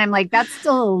 And then I'm like, that's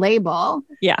still a label.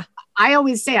 Yeah. I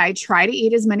always say I try to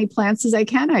eat as many plants as I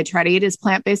can. I try to eat as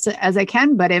plant-based as I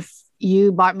can. But if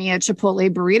you bought me a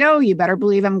Chipotle burrito, you better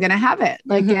believe I'm going to have it.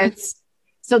 Like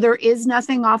so there is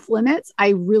nothing off limits. I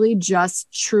really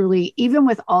just truly, even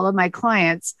with all of my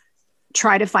clients,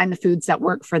 try to find the foods that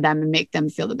work for them and make them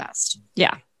feel the best.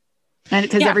 Yeah. And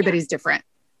because everybody's different.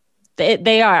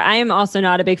 They are. I am also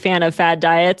not a big fan of fad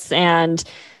diets. And,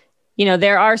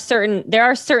 there are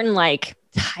certain like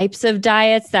types of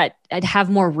diets that have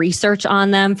more research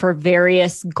on them for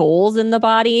various goals in the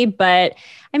body. But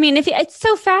I mean, it's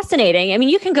so fascinating. I mean,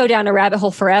 you can go down a rabbit hole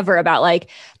forever about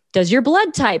like, does your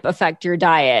blood type affect your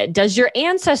diet? Does your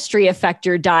ancestry affect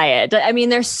your diet? I mean,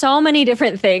 there's so many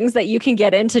different things that you can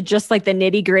get into just like the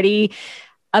nitty gritty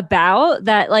about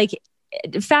that. Like,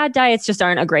 fad diets just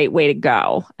aren't a great way to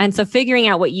go. And so figuring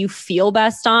out what you feel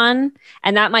best on,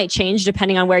 and that might change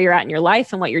depending on where you're at in your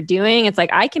life and what you're doing. It's like,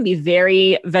 I can be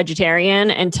very vegetarian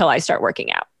until I start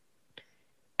working out.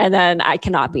 And then I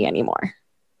cannot be anymore,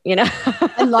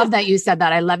 I love that you said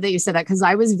that. I love that you said that, because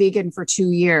I was vegan for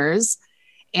 2 years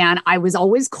and I was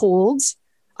always cold.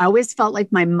 I always felt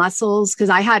like my muscles, because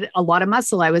I had a lot of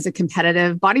muscle. I was a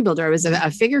competitive bodybuilder. I was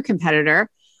a figure competitor.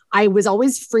 I was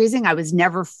always freezing. I was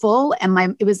never full.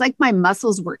 And it was like my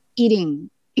muscles were eating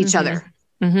each other.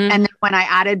 And then when I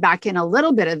added back in a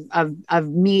little bit of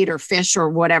meat or fish or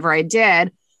whatever I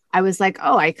did, I was like,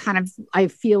 oh, I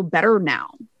feel better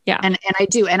now. Yeah. And I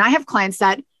do. And I have clients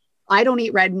that I don't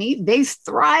eat red meat. They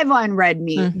thrive on red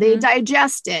meat. They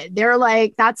digest it. They're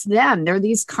like, that's them. They're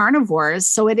these carnivores.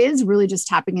 So it is really just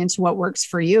tapping into what works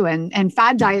for you. And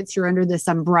fad diets, you're under this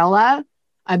umbrella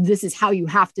of this is how you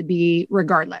have to be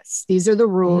regardless. These are the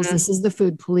rules. This is the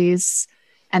food police.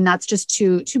 And that's just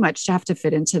too much to have to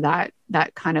fit into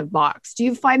that kind of box. Do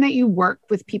you find that you work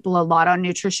with people a lot on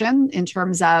nutrition in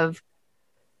terms of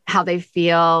how they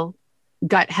feel,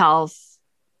 gut health?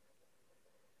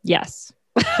 Yes.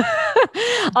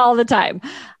 All the time.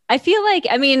 I feel like,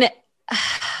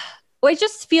 I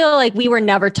just feel like we were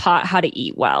never taught how to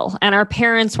eat well, and our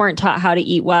parents weren't taught how to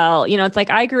eat well. It's like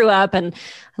I grew up, and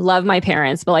I love my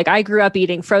parents, but like I grew up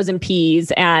eating frozen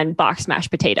peas and boxed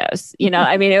mashed potatoes.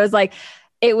 It was like,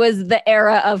 it was the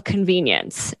era of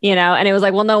convenience, and it was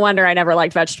like, well, no wonder I never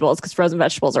liked vegetables because frozen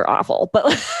vegetables are awful. But,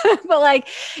 like,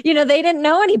 they didn't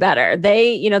know any better.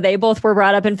 They both were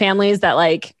brought up in families that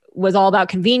like was all about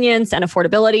convenience and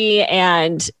affordability,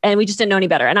 and we just didn't know any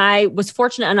better. And I was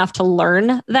fortunate enough to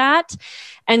learn that.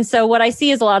 And so what I see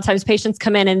is a lot of times patients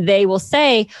come in and they will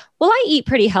say, well, I eat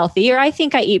pretty healthy, or I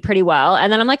think I eat pretty well.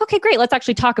 And then I'm like, okay, great. Let's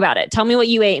actually talk about it. Tell me what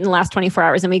you ate in the last 24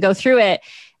 hours. And we go through it.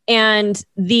 And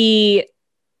the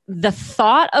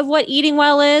thought of what eating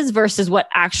well is versus what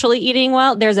actually eating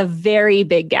well, there's a very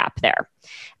big gap there.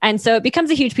 And so it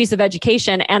becomes a huge piece of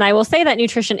education. And I will say that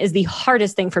nutrition is the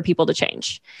hardest thing for people to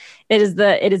change. It is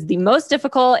the most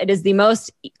difficult. It is the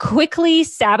most quickly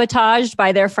sabotaged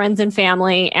by their friends and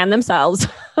family and themselves.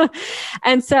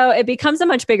 And so it becomes a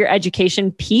much bigger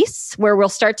education piece where we'll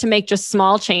start to make just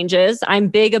small changes. I'm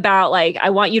big about like,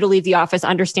 I want you to leave the office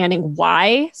understanding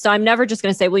why. So I'm never just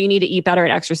going to say, well, you need to eat better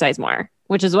and exercise more,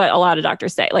 which is what a lot of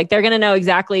doctors say. Like they're going to know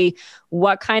exactly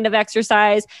what kind of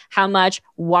exercise, how much,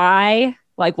 why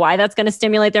that's going to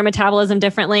stimulate their metabolism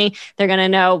differently. They're going to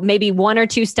know maybe 1 or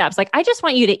 2 steps. Like, I just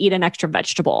want you to eat an extra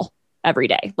vegetable every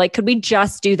day. Like, could we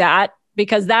just do that?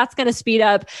 Because that's going to speed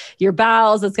up your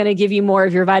bowels. It's going to give you more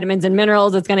of your vitamins and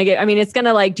minerals. It's going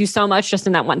to like do so much just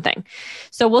in that one thing.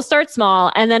 So we'll start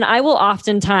small. And then I will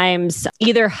oftentimes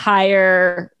either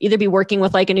be working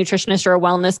with like a nutritionist or a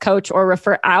wellness coach, or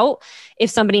refer out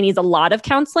if somebody needs a lot of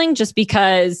counseling, just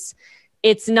because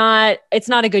it's not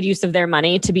a good use of their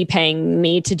money to be paying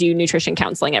me to do nutrition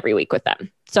counseling every week with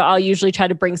them. So I'll usually try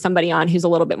to bring somebody on who's a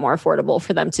little bit more affordable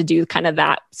for them to do kind of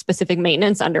that specific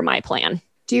maintenance under my plan.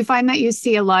 Do you find that you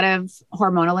see a lot of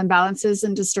hormonal imbalances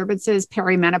and disturbances,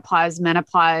 perimenopause,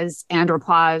 menopause,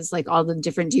 andropause, like all the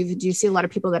different, do you see a lot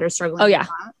of people that are struggling? Oh, yeah.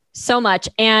 So much.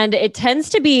 And it tends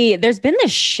to be, there's been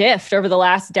this shift over the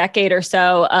last decade or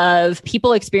so of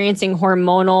people experiencing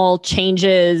hormonal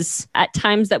changes at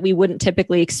times that we wouldn't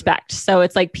typically expect. So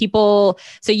it's like so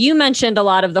you mentioned a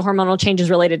lot of the hormonal changes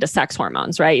related to sex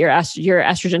hormones, right? Your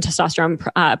estrogen, testosterone,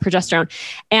 progesterone.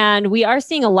 And we are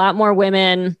seeing a lot more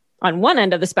women on one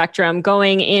end of the spectrum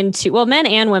going into, men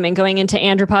and women going into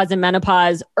andropause and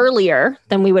menopause earlier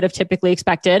than we would have typically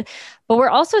expected. But we're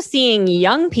also seeing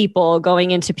young people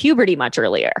going into puberty much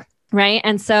earlier, right?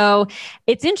 And so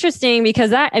it's interesting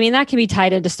because that can be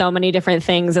tied into so many different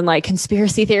things and like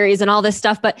conspiracy theories and all this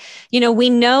stuff. But, we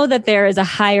know that there is a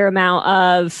higher amount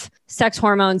of sex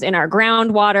hormones in our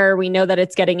groundwater. We know that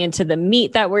it's getting into the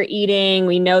meat that we're eating.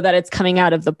 We know that it's coming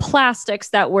out of the plastics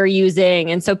that we're using.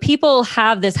 And so people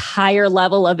have this higher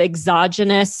level of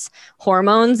exogenous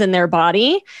hormones in their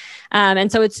body. And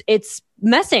so it's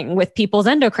messing with people's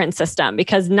endocrine system,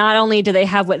 because not only do they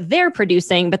have what they're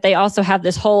producing, but they also have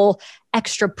this whole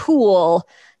extra pool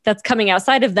that's coming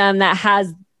outside of them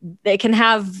they can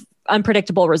have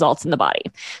unpredictable results in the body.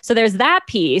 So there's that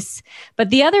piece.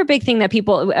 But the other big thing that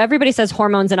everybody says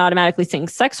hormones and automatically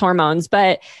thinks sex hormones,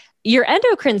 but your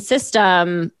endocrine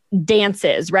system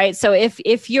dances, right? So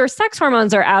if your sex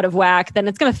hormones are out of whack, then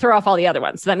it's going to throw off all the other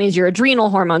ones. So that means your adrenal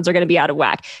hormones are going to be out of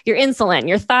whack. Your insulin,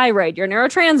 your thyroid, your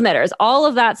neurotransmitters, all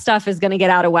of that stuff is going to get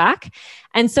out of whack.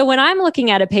 And so when I'm looking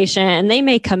at a patient and they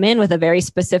may come in with a very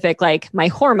specific, like my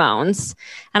hormones,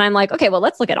 and I'm like, okay, well,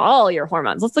 let's look at all your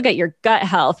hormones. Let's look at your gut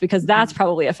health, because that's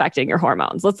probably affecting your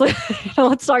hormones. Let's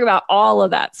talk about all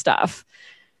of that stuff.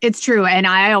 It's true. And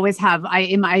I always have,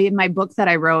 in my book that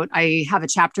I wrote, I have a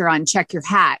chapter on check your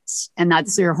hat, and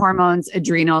that's your hormones,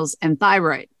 adrenals, and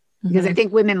thyroid. Because I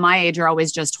think women my age are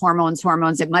always just hormones.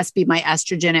 It must be my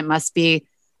estrogen. It must be.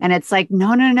 And it's like,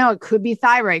 no. It could be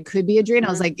thyroid, could be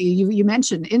adrenals. Like you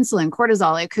mentioned insulin,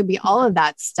 cortisol, it could be all of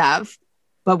that stuff,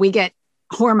 but we get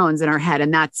hormones in our head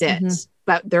and that's it.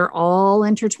 But they're all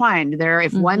intertwined.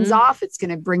 If one's off, it's going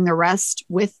to bring the rest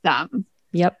with them.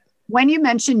 Yep. When you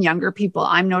mention younger people,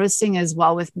 I'm noticing as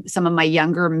well with some of my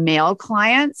younger male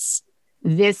clients,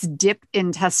 this dip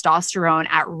in testosterone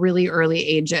at really early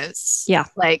ages. Yeah.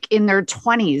 Like in their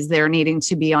 20s, they're needing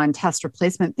to be on test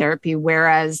replacement therapy,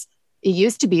 whereas it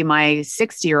used to be my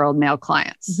 60-year-old male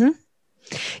clients.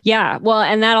 Yeah. Well,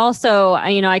 and that also,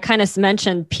 I kind of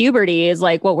mentioned puberty is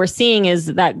like what we're seeing is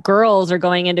that girls are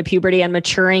going into puberty and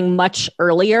maturing much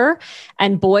earlier,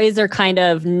 and boys are kind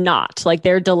of not, like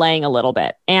they're delaying a little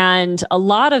bit. And a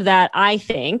lot of that, I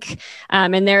think,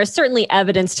 and there is certainly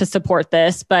evidence to support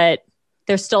this, but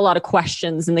there's still a lot of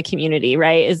questions in the community,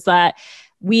 right? Is that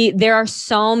there are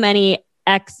so many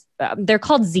they're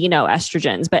called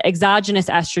xenoestrogens, but exogenous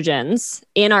estrogens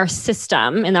in our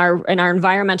system, in our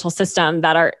environmental system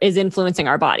that is influencing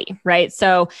our body, right?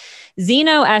 So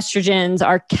xenoestrogens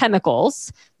are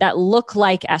chemicals that look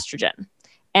like estrogen.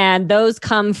 And those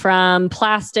come from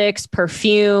plastics,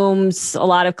 perfumes, a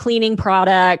lot of cleaning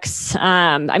products.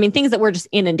 Things that we're just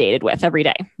inundated with every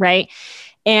day, right?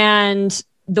 And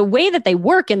the way that they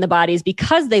work in the body is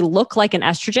because they look like an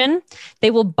estrogen,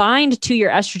 they will bind to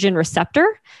your estrogen receptor,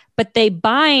 but they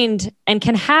bind and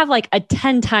can have like a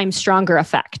 10 times stronger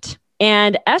effect.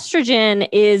 And estrogen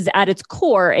is at its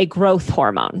core a growth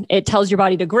hormone. It tells your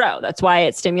body to grow. That's why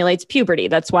it stimulates puberty.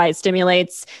 That's why it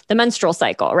stimulates the menstrual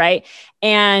cycle, right?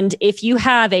 And if you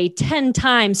have a 10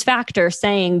 times factor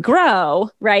saying grow,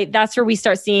 right, that's where we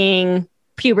start seeing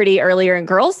puberty earlier in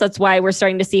girls. That's why we're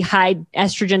starting to see high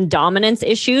estrogen dominance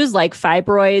issues like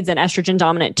fibroids and estrogen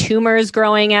dominant tumors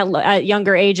growing at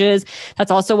younger ages. That's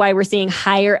also why we're seeing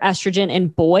higher estrogen in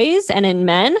boys and in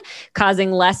men,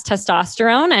 causing less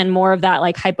testosterone and more of that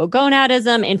like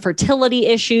hypogonadism, infertility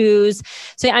issues.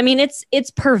 So,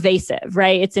 it's pervasive,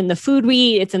 right? It's in the food we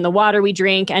eat, it's in the water we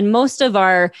drink. And most of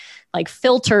our like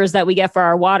filters that we get for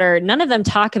our water, none of them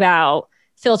talk about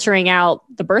filtering out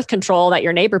the birth control that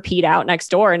your neighbor peed out next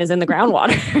door and is in the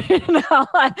groundwater.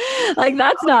 Like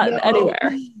that's not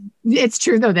anywhere. It's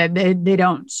true though that they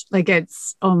don't. Like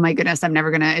it's, oh my goodness,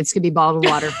 it's going to be bottled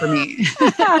water for me.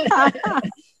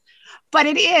 But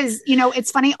it is,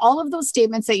 it's funny, all of those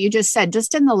statements that you just said,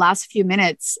 just in the last few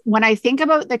minutes, when I think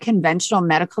about the conventional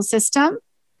medical system,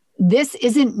 this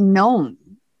isn't known.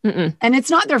 Mm-mm. And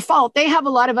it's not their fault. They have a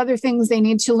lot of other things they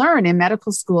need to learn in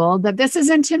medical school that this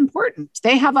isn't important.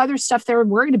 They have other stuff they're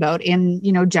worried about in,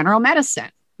 general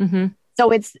medicine. Mm-hmm.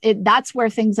 So that's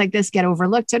where things like this get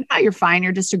overlooked. And you're fine.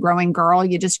 You're just a growing girl.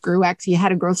 You just grew X. You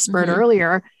had a growth spurt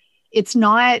earlier. It's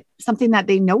not something that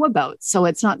they know about. So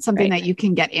it's not something that you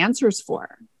can get answers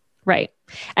for. Right.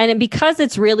 And because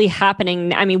it's really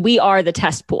happening, we are the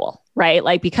test pool, right?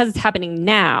 Like because it's happening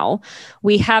now,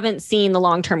 we haven't seen the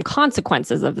long-term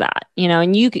consequences of that,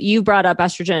 and you brought up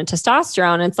estrogen and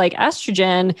testosterone. It's like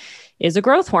estrogen is a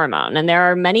growth hormone. And there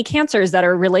are many cancers that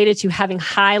are related to having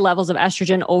high levels of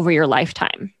estrogen over your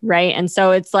lifetime, right? And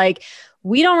so it's like,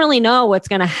 we don't really know what's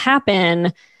going to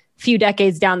happen few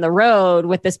decades down the road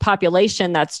with this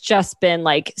population that's just been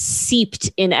like seeped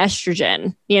in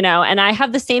estrogen, and I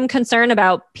have the same concern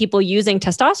about people using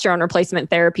testosterone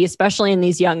replacement therapy, especially in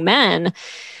these young men,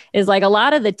 is like a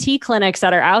lot of the T clinics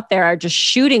that are out there are just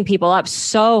shooting people up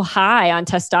so high on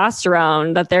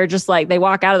testosterone that they're just like, they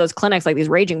walk out of those clinics like these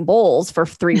raging bulls for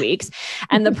 3 weeks.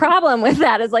 And the problem with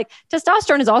that is like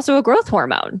testosterone is also a growth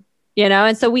hormone,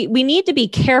 and so we need to be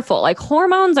careful. Like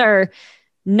hormones are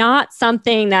not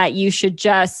something that you should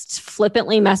just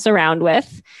flippantly mess around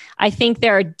with. I think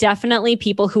there are definitely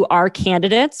people who are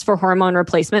candidates for hormone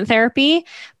replacement therapy,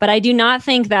 but I do not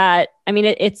think that,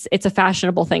 it's a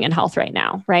fashionable thing in health right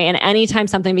now, right? And anytime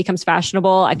something becomes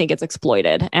fashionable, I think it's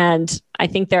exploited. And I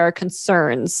think there are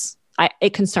concerns.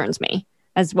 It concerns me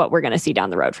as what we're going to see down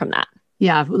the road from that.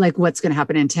 Yeah. Like what's going to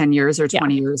happen in 10 years or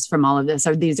 20 years from all of this.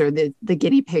 Or these are the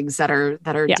guinea pigs that are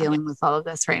dealing with all of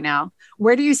this right now.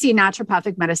 Where do you see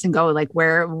naturopathic medicine go? Like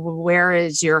where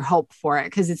is your hope for it?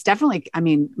 Because it's definitely,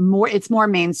 it's more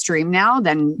mainstream now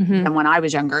than when I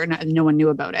was younger. No one knew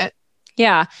about it.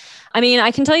 Yeah.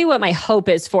 I can tell you what my hope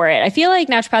is for it. I feel like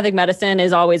naturopathic medicine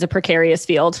is always a precarious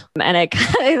field, and it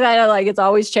kind of like it's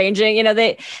always changing.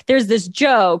 There's this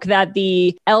joke that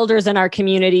the elders in our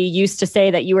community used to say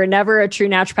that you were never a true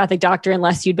naturopathic doctor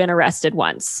unless you'd been arrested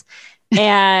once.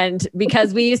 And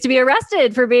because we used to be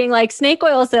arrested for being like snake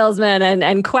oil salesmen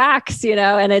and quacks,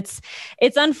 and it's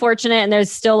unfortunate. And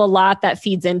there's still a lot that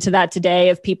feeds into that today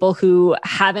of people who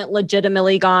haven't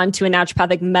legitimately gone to a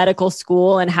naturopathic medical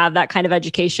school and have that kind of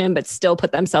education, but still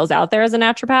put themselves out there as a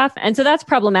naturopath. And so that's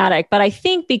problematic. But I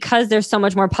think because there's so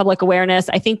much more public awareness,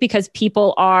 I think because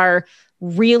people are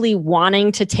really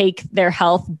wanting to take their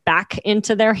health back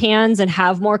into their hands and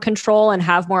have more control and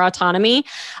have more autonomy,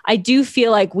 I do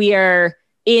feel like we are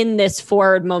in this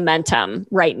forward momentum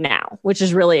right now, which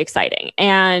is really exciting.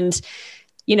 And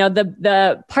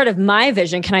the part of my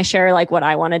vision, can I share like what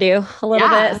I want to do a little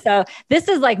bit? So this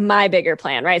is like my bigger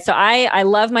plan, right? So I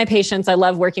love my patients. I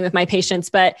love working with my patients,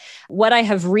 but what I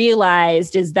have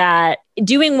realized is that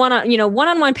doing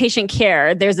one-on-one patient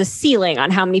care, there's a ceiling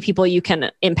on how many people you can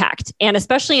impact. And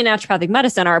especially in naturopathic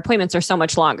medicine, our appointments are so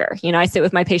much longer. I sit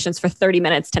with my patients for 30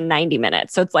 minutes to 90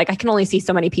 minutes. So it's like, I can only see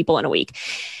so many people in a week.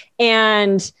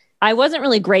 And I wasn't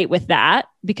really great with that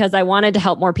because I wanted to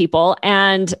help more people.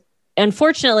 And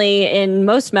unfortunately, in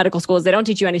most medical schools, they don't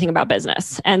teach you anything about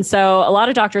business. And so a lot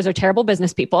of doctors are terrible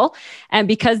business people. And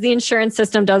because the insurance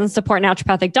system doesn't support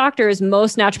naturopathic doctors,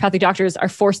 most naturopathic doctors are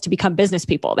forced to become business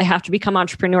people. They have to become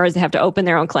entrepreneurs. They have to open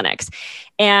their own clinics.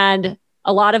 And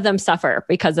a lot of them suffer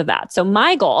because of that. So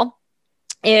my goal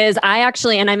is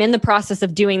and I'm in the process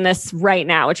of doing this right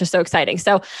now, which is so exciting.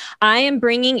 So I am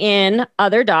bringing in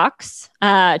other docs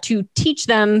to teach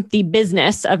them the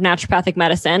business of naturopathic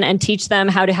medicine and teach them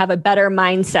how to have a better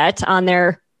mindset on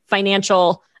their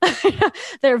financial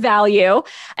their value,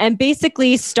 and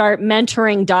basically start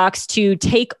mentoring docs to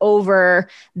take over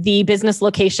the business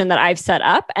location that I've set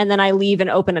up. And then I leave and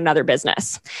open another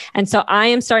business. And so I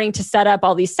am starting to set up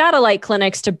all these satellite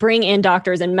clinics to bring in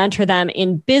doctors and mentor them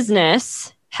in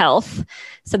business health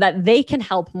so that they can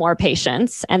help more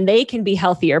patients and they can be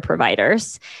healthier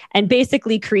providers and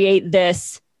basically create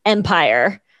this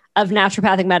empire of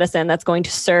naturopathic medicine that's going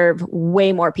to serve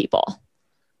way more people.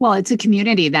 Well, it's a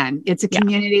community then. It's a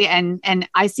community. And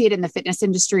I see it in the fitness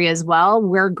industry as well.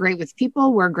 We're great with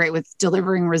people. We're great with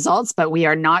delivering results, but we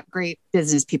are not great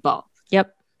business people.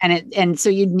 Yep. And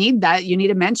so you need that. You need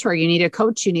a mentor. You need a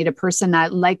coach. You need a person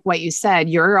that, like what you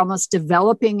said, you're almost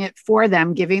developing it for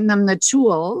them, giving them the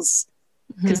tools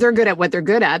because they're good at what they're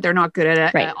good at. They're not good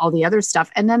at all the other stuff.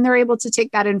 And then they're able to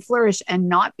take that and flourish and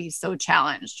not be so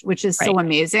challenged, which is so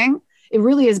amazing. It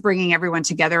really is bringing everyone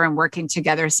together and working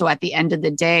together. So at the end of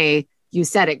the day, you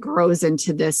said it grows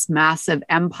into this massive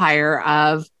empire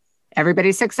of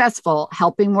everybody successful,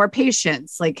 helping more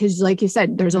patients. Cause like you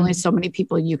said, there's only so many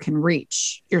people you can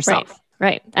reach yourself.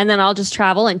 Right. And then I'll just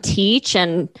travel and teach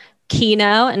and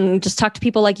keynote and just talk to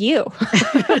people like you.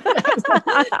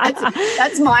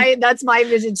 that's my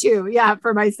vision too. Yeah.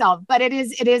 For myself, but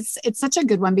it's such a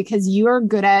good one because you are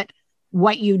good at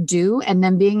what you do and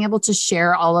then being able to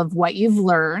share all of what you've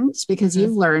learned because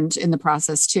you've learned in the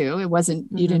process too. It wasn't,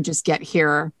 you didn't just get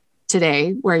here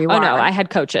today where you are. Oh no, I had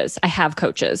coaches. I have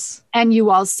coaches. And you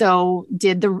also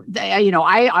did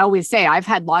I always say I've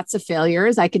had lots of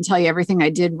failures. I can tell you everything I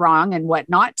did wrong and what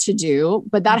not to do,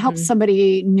 but that helps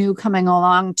somebody new coming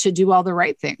along to do all the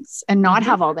right things and not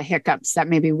have all the hiccups that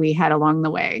maybe we had along the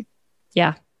way.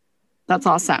 Yeah. That's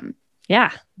awesome.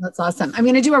 Yeah. That's awesome. I'm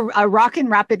going to do a rock and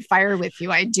rapid fire with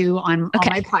you. I do on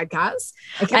my podcast.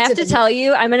 I have to tell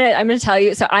you, I'm going to tell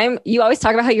you. So you always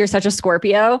talk about how you're such a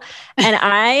Scorpio and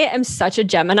I am such a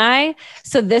Gemini.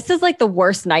 So this is like the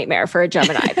worst nightmare for a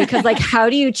Gemini because like, how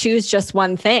do you choose just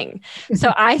one thing?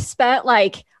 So I spent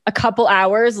like a couple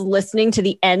hours listening to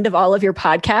the end of all of your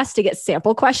podcasts to get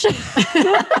sample questions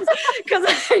because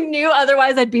I knew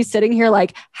otherwise I'd be sitting here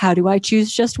like, how do I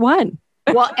choose just one?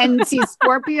 Well, and see,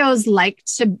 Scorpios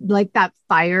like that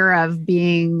fire of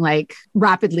being like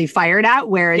rapidly fired at,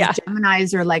 whereas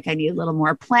Geminis are like, I need a little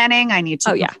more planning. I need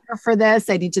to prepare for this.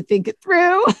 I need to think it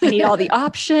through. I need all the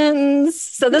options.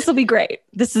 So this will be great.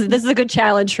 This is a good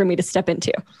challenge for me to step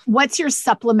into. What's your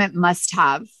supplement must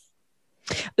have?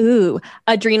 Ooh,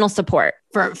 adrenal support.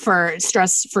 For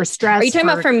stress. Are you talking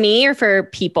about for me or for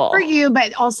people? For you,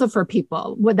 but also for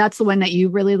people. That's the one that you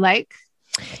really like.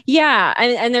 Yeah.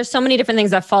 And there's so many different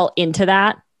things that fall into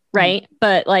that. Right.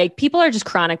 But like people are just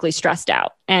chronically stressed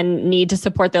out and need to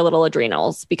support their little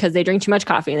adrenals because they drink too much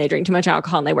coffee and they drink too much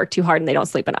alcohol and they work too hard and they don't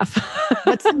sleep enough.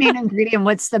 What's the main ingredient?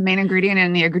 What's the main ingredient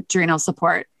in the adrenal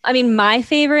support? I mean, my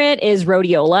favorite is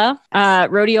rhodiola.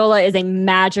 Rhodiola is a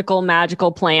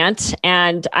magical plant.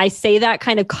 And I say that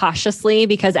kind of cautiously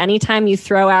because anytime you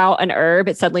throw out an herb,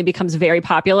 it suddenly becomes very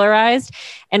popularized.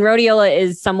 And rhodiola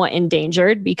is somewhat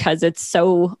endangered because it's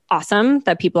so awesome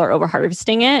that people are over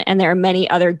harvesting it. And there are many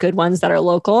other good ones that are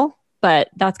local, but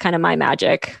that's kind of my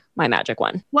magic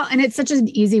one. Well, and it's such an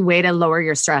easy way to lower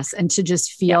your stress and to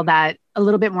just feel that a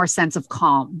little bit more sense of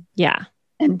calm. Yeah.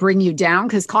 And bring you down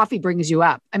because coffee brings you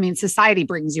up. I mean, society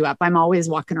brings you up. I'm always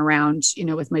walking around,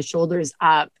 with my shoulders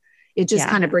up. It just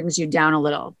kind of brings you down a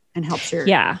little and helps your...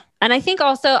 Yeah. And I think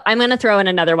also I'm going to throw in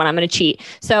another one. I'm going to cheat.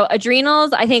 So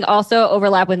adrenals, I think also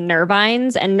overlap with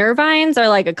nervines, and nervines are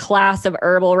like a class of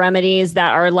herbal remedies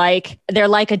that are they're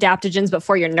like adaptogens, but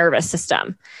for your nervous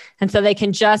system. And so they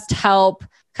can just help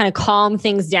kind of calm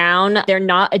things down. They're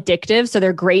not addictive. So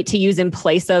they're great to use in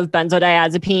place of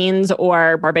benzodiazepines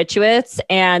or barbiturates.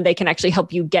 And they can actually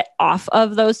help you get off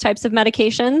of those types of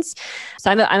medications.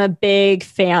 So I'm a big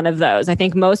fan of those. I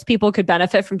think most people could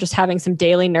benefit from just having some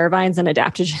daily nervines and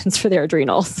adaptogens for their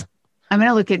adrenals. I'm going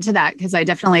to look into that because I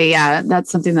definitely, that's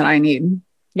something that I need.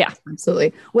 Yeah,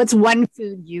 absolutely. What's one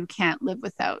food you can't live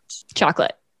without?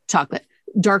 Chocolate.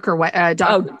 Dark or what?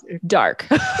 Dark.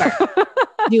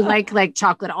 Do you like dark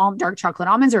chocolate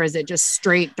almonds, or is it just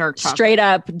straight dark chocolate? Straight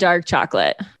up dark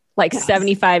chocolate, like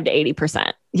 75 to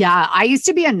 80%. Yeah. I used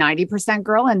to be a 90%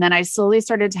 girl. And then I slowly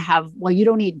started to have, you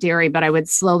don't eat dairy, but I would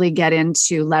slowly get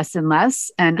into less and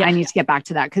less. And I need to get back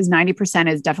to that because 90%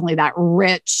 is definitely that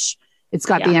rich It's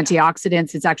got the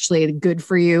antioxidants. It's actually good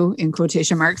for you in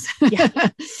quotation marks. Yeah,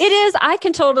 it is. I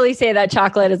can totally say that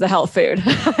chocolate is a health food.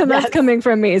 That's coming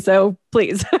from me. So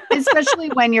please. Especially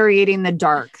when you're eating the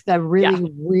dark, the really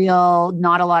real,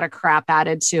 not a lot of crap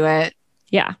added to it.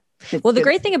 Yeah. Well, the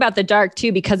great thing about the dark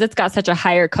too, because it's got such a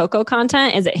higher cocoa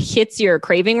content, is it hits your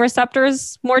craving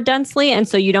receptors more densely. And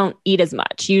so you don't eat as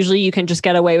much. Usually you can just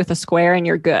get away with a square and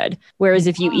you're good. Whereas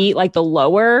if you eat like the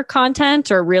lower content,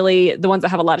 or really the ones that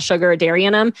have a lot of sugar or dairy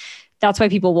in them, that's why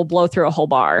people will blow through a whole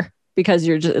bar, because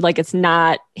you're just like, it's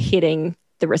not hitting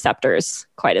the receptors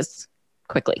quite as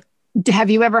quickly. Have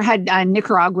you ever had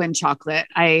Nicaraguan chocolate?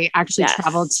 I actually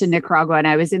traveled to Nicaragua, and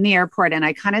I was in the airport, and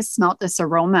I kind of smelt this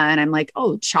aroma, and I'm like,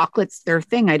 oh, chocolate's their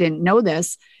thing. I didn't know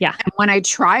this. Yeah. And when I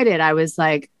tried it, I was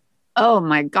like, oh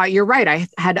my God, you're right. I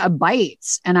had a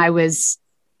bite and I was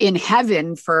in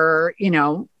heaven for,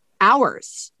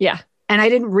 hours. Yeah. And I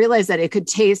didn't realize that it could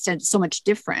taste so much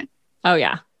different. Oh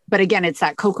yeah. But again, it's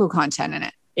that cocoa content in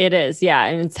it. It is. Yeah.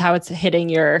 And it's how it's hitting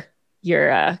your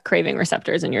craving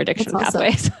receptors and your addiction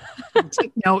pathways.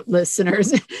 Take note,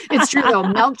 listeners. It's true though.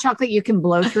 Milk chocolate, you can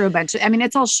blow through a bunch of,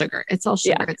 it's all sugar. It's all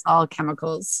sugar. Yeah. It's all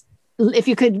chemicals. If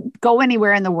you could go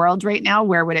anywhere in the world right now,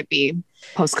 where would it be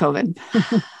post-COVID?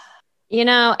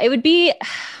 It would be,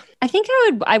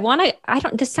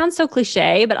 this sounds so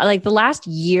cliche, but like the last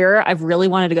year, I've really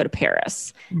wanted to go to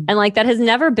Paris. And like, that has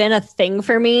never been a thing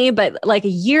for me. But like a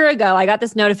year ago, I got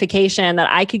this notification that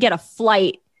I could get a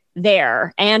flight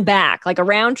there and back, like a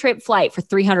round trip flight for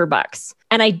 $300.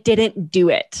 And I didn't do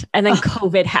it. And then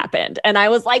COVID happened. And I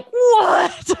was like,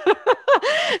 what?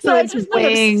 So I just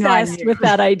been obsessed with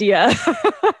that idea.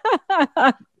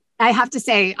 I have to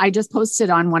say, I just posted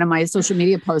on one of my social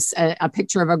media posts a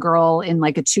picture of a girl in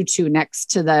like a tutu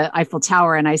next to the Eiffel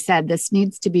Tower. And I said, this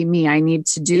needs to be me. I need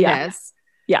to do this.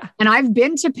 Yeah. And I've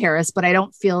been to Paris, but I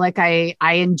don't feel like I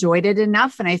enjoyed it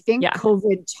enough. And I think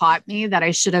COVID taught me that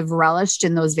I should have relished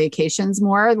in those vacations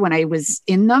more when I was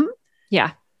in them.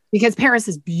 Yeah. Because Paris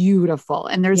is beautiful.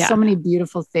 And there's so many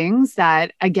beautiful things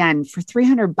that, again, for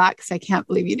 $300, I can't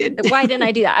believe you didn't. Why didn't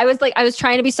I do that? I was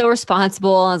trying to be so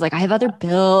responsible. I was like, I have other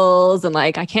bills and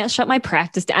like, I can't shut my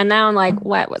practice down. And now I'm like,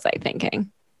 what was I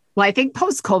thinking? Well, I think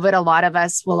post-COVID, a lot of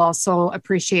us will also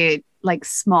appreciate like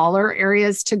smaller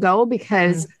areas to go,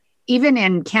 because even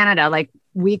in Canada, like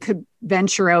we could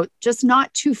venture out just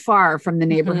not too far from the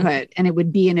neighborhood and it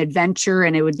would be an adventure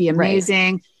and it would be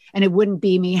amazing. Right. And it wouldn't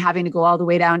be me having to go all the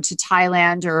way down to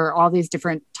Thailand or all these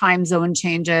different time zone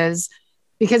changes,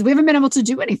 because we haven't been able to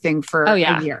do anything for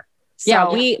a year.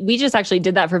 So, we just actually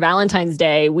did that for Valentine's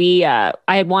Day. We were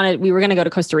going to go to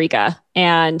Costa Rica,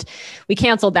 and we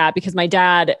canceled that because my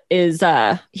dad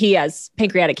he has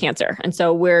pancreatic cancer. And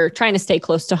so we're trying to stay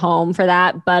close to home for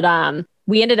that. But,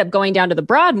 we ended up going down to the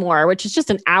Broadmoor, which is just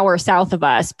an hour south of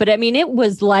us. But I mean, it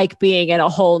was like being in a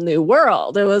whole new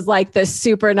world. It was like this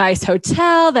super nice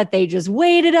hotel that they just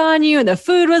waited on you. And the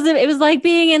food it was like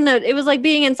being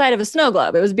inside of a snow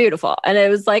globe. It was beautiful. And it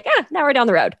was like, now we're down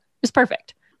the road. It was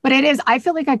perfect. But it is, I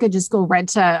feel like I could just go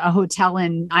rent a hotel,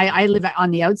 and I live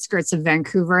on the outskirts of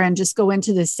Vancouver, and just go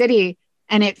into the city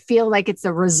and it feel like it's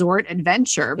a resort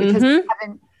adventure, because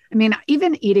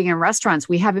even eating in restaurants,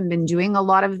 we haven't been doing a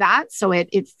lot of that. So it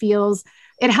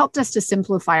helped us to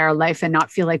simplify our life and not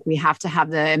feel like we have to have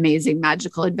the amazing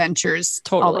magical adventures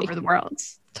all over the world.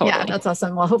 Totally. Yeah, that's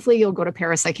awesome. Well, hopefully you'll go to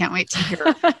Paris. I can't wait to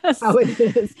hear how it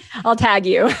is. I'll tag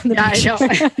you. I know.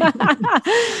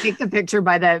 Take the picture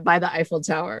by the Eiffel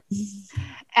Tower.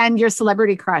 And your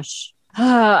celebrity crush.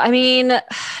 Dwayne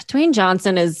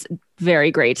Johnson is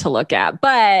very great to look at,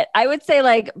 but I would say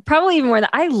like probably even more than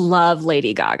I love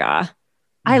Lady Gaga.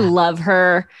 I love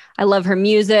her. I love her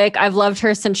music. I've loved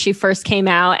her since she first came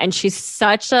out, and she's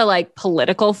such a like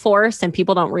political force, and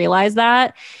people don't realize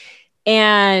that.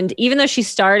 And even though she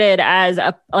started as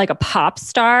a pop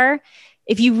star,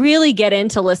 if you really get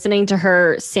into listening to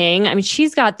her sing,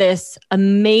 she's got this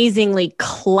amazingly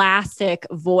classic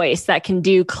voice that can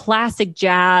do classic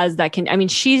jazz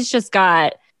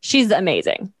she's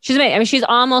amazing. She's amazing. She's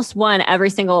almost won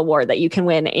every single award that you can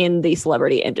win in the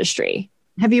celebrity industry.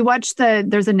 Have you watched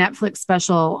there's a Netflix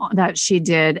special that she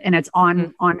did, and it's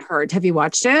on her. Have you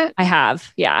watched it? I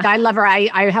have. Yeah. I love her.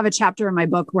 I have a chapter in my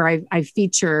book where I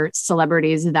feature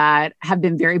celebrities that have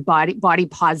been very body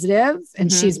positive.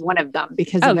 And she's one of them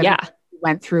because of everything she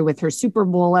went through with her Super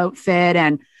Bowl outfit.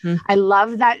 And I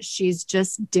love that she's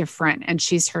just different and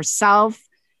she's herself,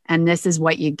 and this is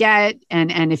what you get.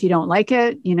 And if you don't like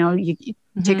it, you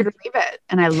take it or leave it.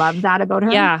 And I love that about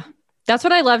her. Yeah. That's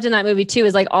what I loved in that movie too,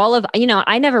 is like all of,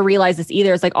 I never realized this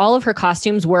either. It's like all of her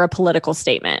costumes were a political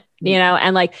statement. you know,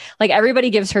 and like everybody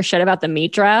gives her shit about the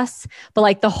meat dress, but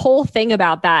like the whole thing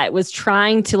about that was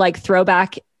trying to like throw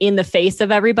back in the face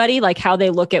of everybody, like how they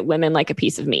look at women like a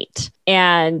piece of meat,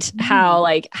 and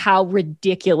how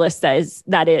ridiculous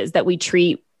that is that we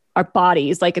treat our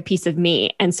bodies like a piece of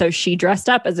meat. And so she dressed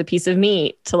up as a piece of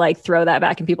meat to like throw that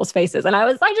back in people's faces. And I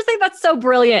just think that's so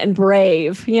brilliant and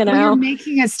brave, you know? Well, you're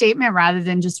making a statement rather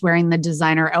than just wearing the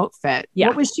designer outfit. Yeah.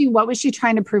 What was she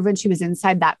trying to prove when she was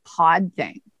inside that pod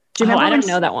thing? Do you remember? I don't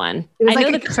know that one. It was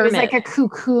like a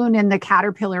cocoon and the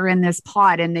caterpillar in this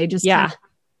pod, and they just kind of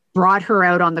brought her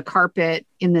out on the carpet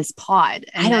in this pod.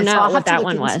 And I don't know what that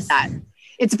one was.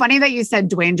 It's funny that you said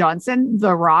Dwayne Johnson,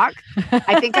 The Rock.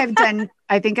 I think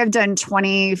I've done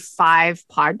 25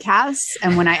 podcasts.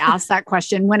 And when I ask that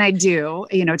question, when I do,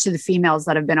 you know, to the females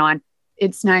that have been on,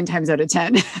 it's 9 times out of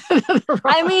 10.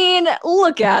 I mean,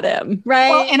 look at him, right?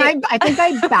 Well, and I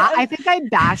think I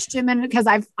bashed him, and because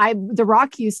The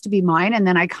Rock used to be mine, and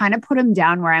then I kind of put him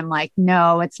down where I'm like,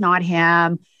 no, it's not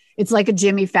him. It's like a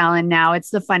Jimmy Fallon now.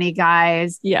 It's the funny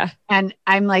guys. Yeah. And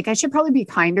I'm like, I should probably be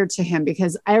kinder to him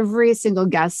because every single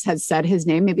guest has said his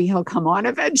name. Maybe he'll come on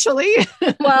eventually.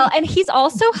 Well, and he's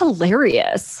also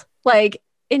hilarious. Like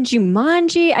in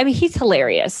Jumanji, I mean, he's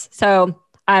hilarious. So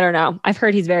I don't know. I've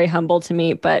heard he's very humble to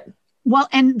me, but. Well,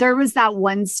 and there was that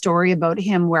one story about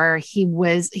him where he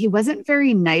wasn't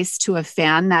very nice to a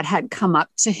fan that had come up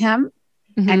to him,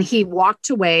 and he walked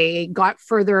away, got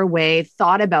further away,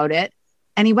 thought about it.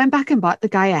 And he went back and bought the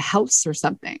guy a house or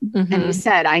something. And he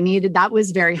said, that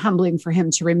was very humbling for him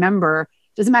to remember.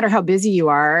 Doesn't matter how busy you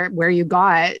are, where you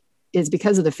got is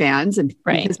because of the fans and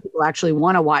because people actually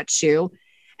want to watch you.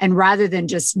 And rather than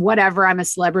just whatever, I'm a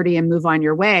celebrity and move on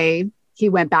your way, he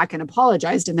went back and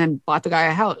apologized and then bought the guy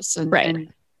a house.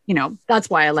 And you know, that's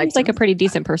why I like a pretty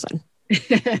decent person.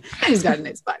 He's got a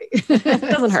nice body.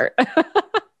 Doesn't hurt.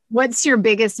 What's your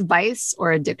biggest vice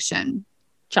or addiction?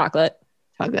 Chocolate.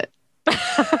 Do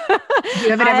you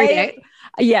have it every day?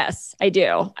 Yes, I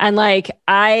do. And like,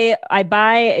 I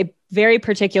buy a very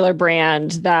particular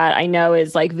brand that I know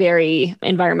is like very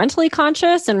environmentally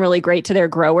conscious and really great to their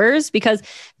growers, because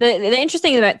the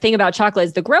interesting thing about chocolate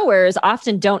is the growers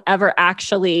often don't ever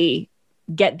actually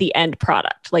get the end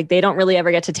product. Like they don't really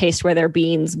ever get to taste where their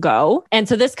beans go. And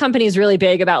so this company is really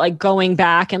big about like going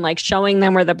back and like showing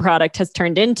them where the product has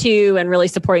turned into and really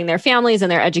supporting their families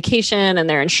and their education and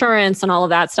their insurance and all of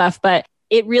that stuff. But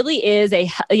it really is the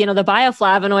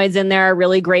bioflavonoids in there are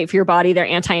really great for your body. They're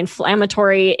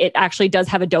anti-inflammatory. It actually does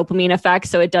have a dopamine effect.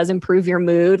 So it does improve your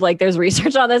mood. Like there's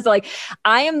research on this. Like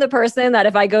I am the person that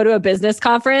if I go to a business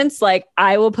conference, like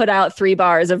I will put out 3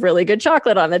 bars of really good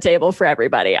chocolate on the table for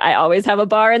everybody. I always have a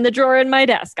bar in the drawer in my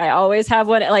desk. I always have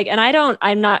one and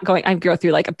I go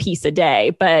through like a piece a day,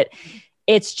 but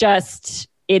it's just,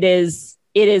 it is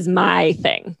my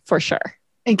thing for sure.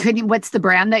 And what's the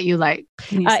brand that you like?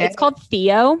 It's called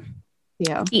Theo.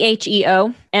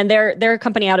 THEO. And they're a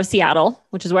company out of Seattle,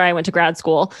 which is where I went to grad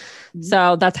school.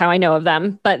 So that's how I know of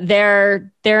them. But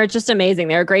they're just amazing.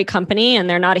 They're a great company and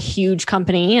they're not a huge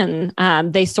company.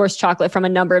 And they source chocolate from a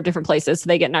number of different places. So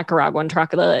they get Nicaraguan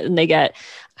chocolate and they get,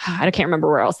 I can't remember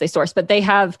where else they source, but they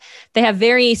have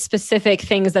very specific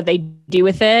things that they do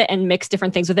with it and mix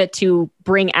different things with it to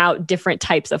bring out different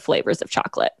types of flavors of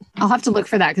chocolate. I'll have to look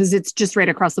for that because it's just right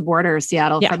across the border,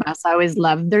 Seattle from us. I always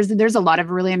love, there's a lot of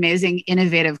really amazing,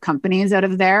 innovative companies out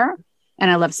of there.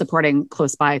 And I love supporting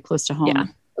close by, close to home. Yeah.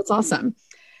 That's awesome.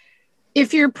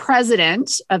 If you're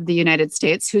president of the United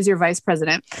States, who's your vice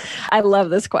president? I love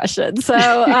this question. So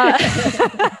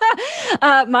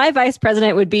my vice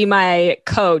president would be my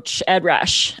coach, Ed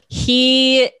Rush.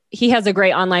 He has a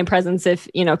great online presence if,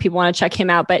 people want to check him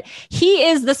out, but he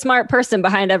is the smart person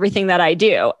behind everything that I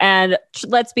do. And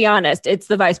let's be honest, it's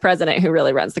the vice president who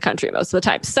really runs the country most of the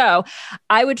time. So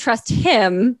I would trust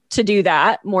him to do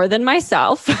that more than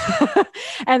myself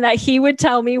and that he would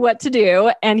tell me what to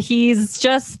do. And he's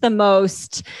just the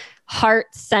most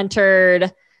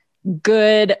heart-centered,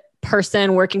 good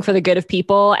person working for the good of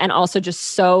people. And also just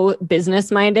so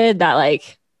business-minded that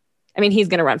he's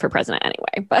going to run for president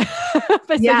anyway, but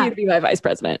so he'd be my vice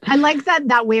president. I like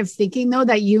that way of thinking though,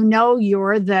 that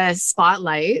you're the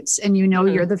spotlight and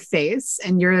you're the face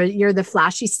and you're the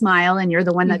flashy smile and you're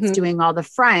the one that's doing all the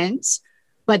front,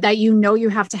 but that you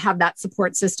have to have that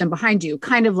support system behind you,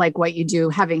 kind of like what you do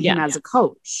having him as a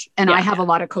coach. And I have a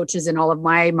lot of coaches in all of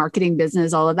my marketing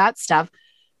business, all of that stuff,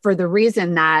 for the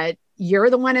reason that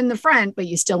you're the one in the front, but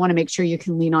you still want to make sure you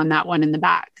can lean on that one in the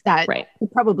back that will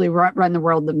probably run the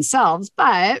world themselves,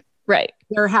 but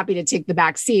they're happy to take the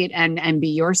back seat and be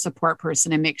your support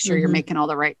person and make sure you're making all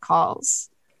the right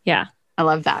calls. Yeah. I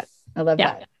love that. I love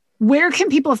that. Where can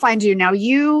people find you now?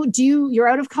 You're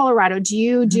out of Colorado. Do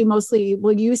you do mostly,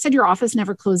 well, you said your office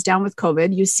never closed down with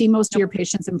COVID. You see most of your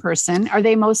patients in person. Are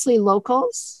they mostly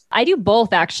locals? I do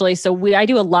both actually. So I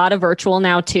do a lot of virtual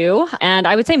now too. And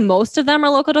I would say most of them are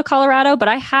local to Colorado, but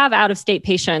I have out of state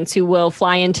patients who will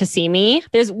fly in to see me.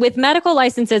 With medical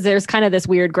licenses, there's kind of this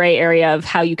weird gray area of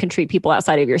how you can treat people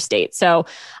outside of your state. So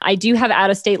I do have out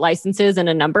of state licenses in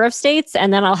a number of states,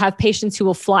 and then I'll have patients who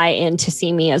will fly in to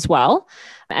see me as well.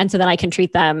 And so then I can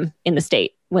treat them in the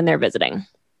state when they're visiting.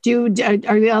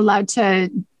 Are you allowed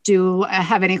to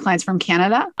have any clients from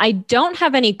Canada? I don't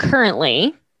have any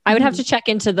currently. I would have to check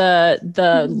into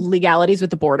the legalities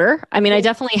with the border. I mean, I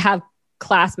definitely have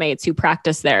classmates who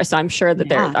practice there, so I'm sure that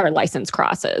our license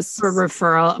crosses for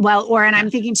referral. Well, and I'm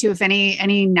thinking too,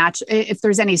 if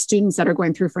there's any students that are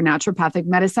going through for naturopathic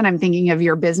medicine, I'm thinking of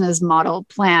your business model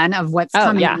plan of what's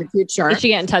coming in the future. You should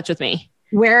get in touch with me.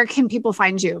 Where can people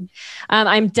find you?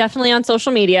 I'm definitely on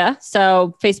social media.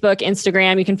 So Facebook,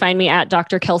 Instagram, you can find me at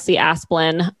Dr. Kelsey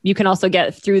Asplin. You can also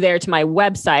get through there to my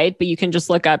website, but you can just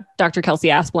look up Dr. Kelsey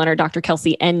Asplin or Dr.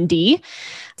 Kelsey ND,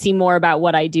 see more about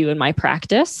what I do in my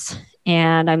practice.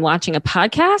 And I'm launching a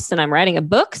podcast and I'm writing a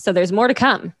book. So there's more to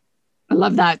come. I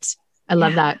love that.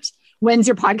 That. When's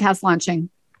your podcast launching?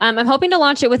 I'm hoping to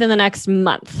launch it within the next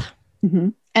month. Mm-hmm.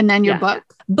 And then your book?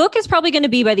 Book is probably going to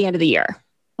be by the end of the year.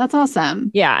 That's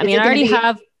awesome. Yeah. I mean, I already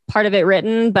have part of it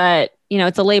written, but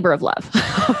it's a labor of love.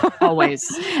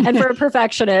 Always. And for a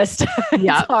perfectionist,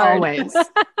 yeah, always.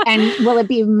 And will it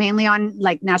be mainly on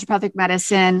like naturopathic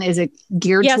medicine? Is it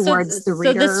geared towards the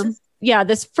reader?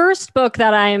 This first book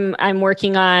that I'm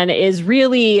working on is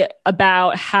really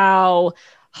about how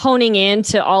honing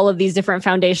into all of these different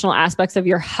foundational aspects of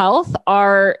your health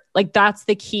are like, that's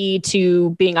the key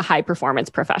to being a high performance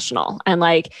professional, and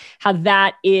like how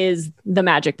that is the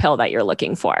magic pill that you're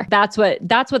looking for. That's what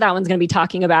that one's going to be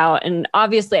talking about. And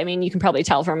obviously, I mean, you can probably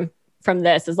tell from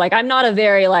this is like, I'm not a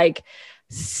very like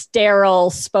sterile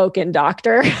spoken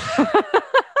doctor.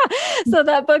 So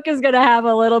that book is going to have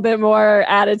a little bit more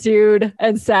attitude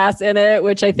and sass in it,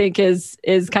 which I think is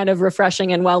kind of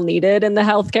refreshing and well needed in the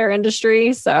healthcare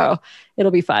industry. So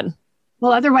it'll be fun.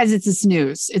 Well, otherwise it's a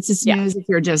snooze. It's a snooze if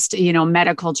you're just,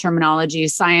 medical terminology,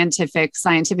 scientific,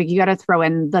 you got to throw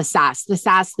in the sass, the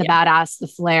badass, the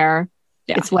flair.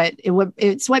 Yeah.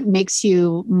 It's what makes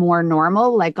you more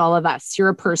normal. Like all of us, you're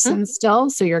a person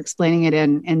still. So you're explaining it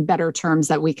in better terms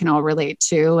that we can all relate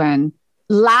to. And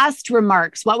last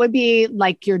remarks, what would be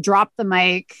like your drop the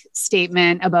mic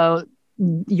statement about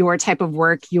your type of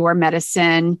work, your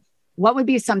medicine? What would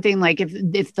be something like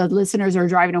if the listeners are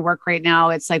driving to work right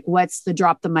now, it's like, what's the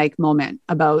drop the mic moment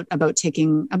about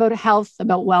health,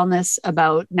 about wellness,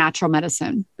 about natural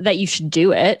medicine? That you should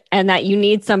do it and that you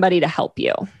need somebody to help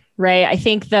you. Right. I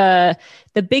think the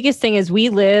biggest thing is we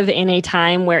live in a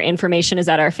time where information is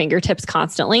at our fingertips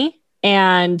constantly.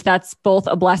 And that's both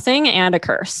a blessing and a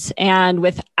curse. And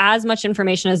with as much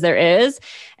information as there is,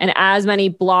 and as many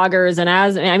bloggers,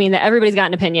 everybody's got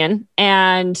an opinion,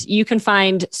 and you can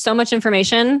find so much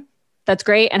information that's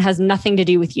great and has nothing to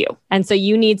do with you. And so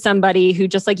you need somebody who,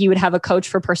 just like you would have a coach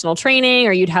for personal training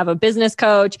or you'd have a business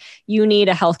coach, you need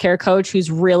a healthcare coach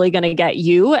who's really going to get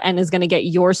you and is going to get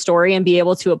your story and be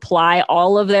able to apply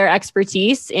all of their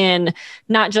expertise in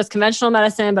not just conventional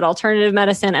medicine, but alternative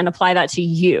medicine, and apply that to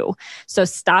you. So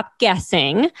stop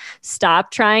guessing,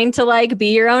 stop trying to be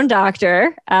your own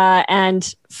doctor,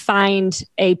 and find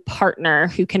a partner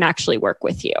who can actually work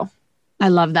with you. I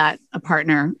love that. A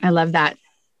partner. I love that.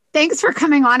 Thanks for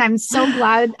coming on. I'm so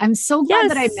glad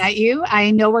that I met you.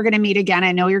 I know we're going to meet again.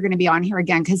 I know you're going to be on here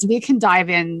again because we can dive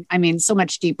in. so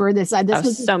much deeper. This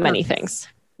was so many things.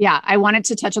 Yeah. I wanted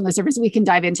to touch on the surface. We can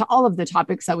dive into all of the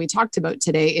topics that we talked about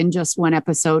today in just one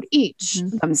episode each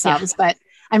themselves. Yeah. But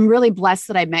I'm really blessed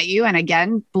that I met you. And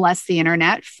again, bless the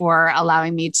internet for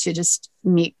allowing me to just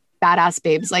meet badass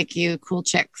babes like you, cool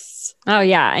chicks. Oh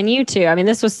yeah. And you too.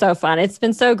 This was so fun. It's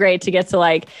been so great to get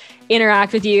to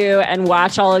interact with you and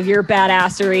watch all of your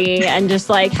badassery and just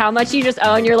how much you just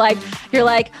own. You're like,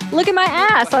 look at my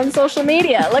ass on social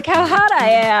media. Look how hot I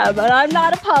am. And I'm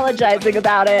not apologizing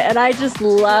about it. And I just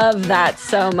love that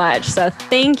so much. So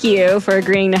thank you for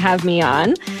agreeing to have me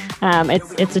on.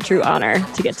 It's a true honor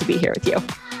to get to be here with you.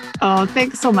 Oh,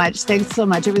 thanks so much.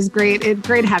 It was great. It's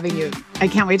great having you. I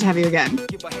can't wait to have you again.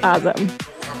 Awesome.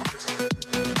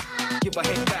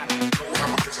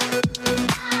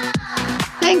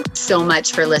 Thanks so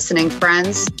much for listening,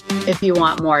 friends. If you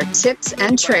want more tips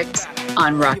and tricks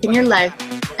on rocking your life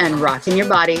and rocking your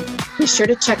body, be sure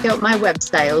to check out my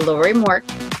website,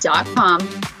 LoriMork.com,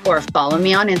 or follow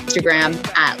me on Instagram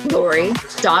at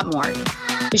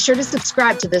Lori.Mork. Be sure to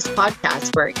subscribe to this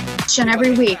podcast where each and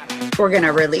every week we're going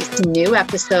to release new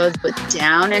episodes with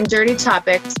down and dirty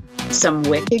topics, some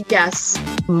wicked guests,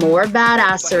 more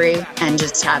badassery, and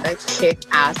just have a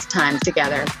kick-ass time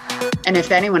together. And if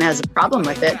anyone has a problem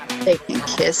with it, they can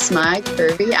kiss my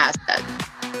curvy asset.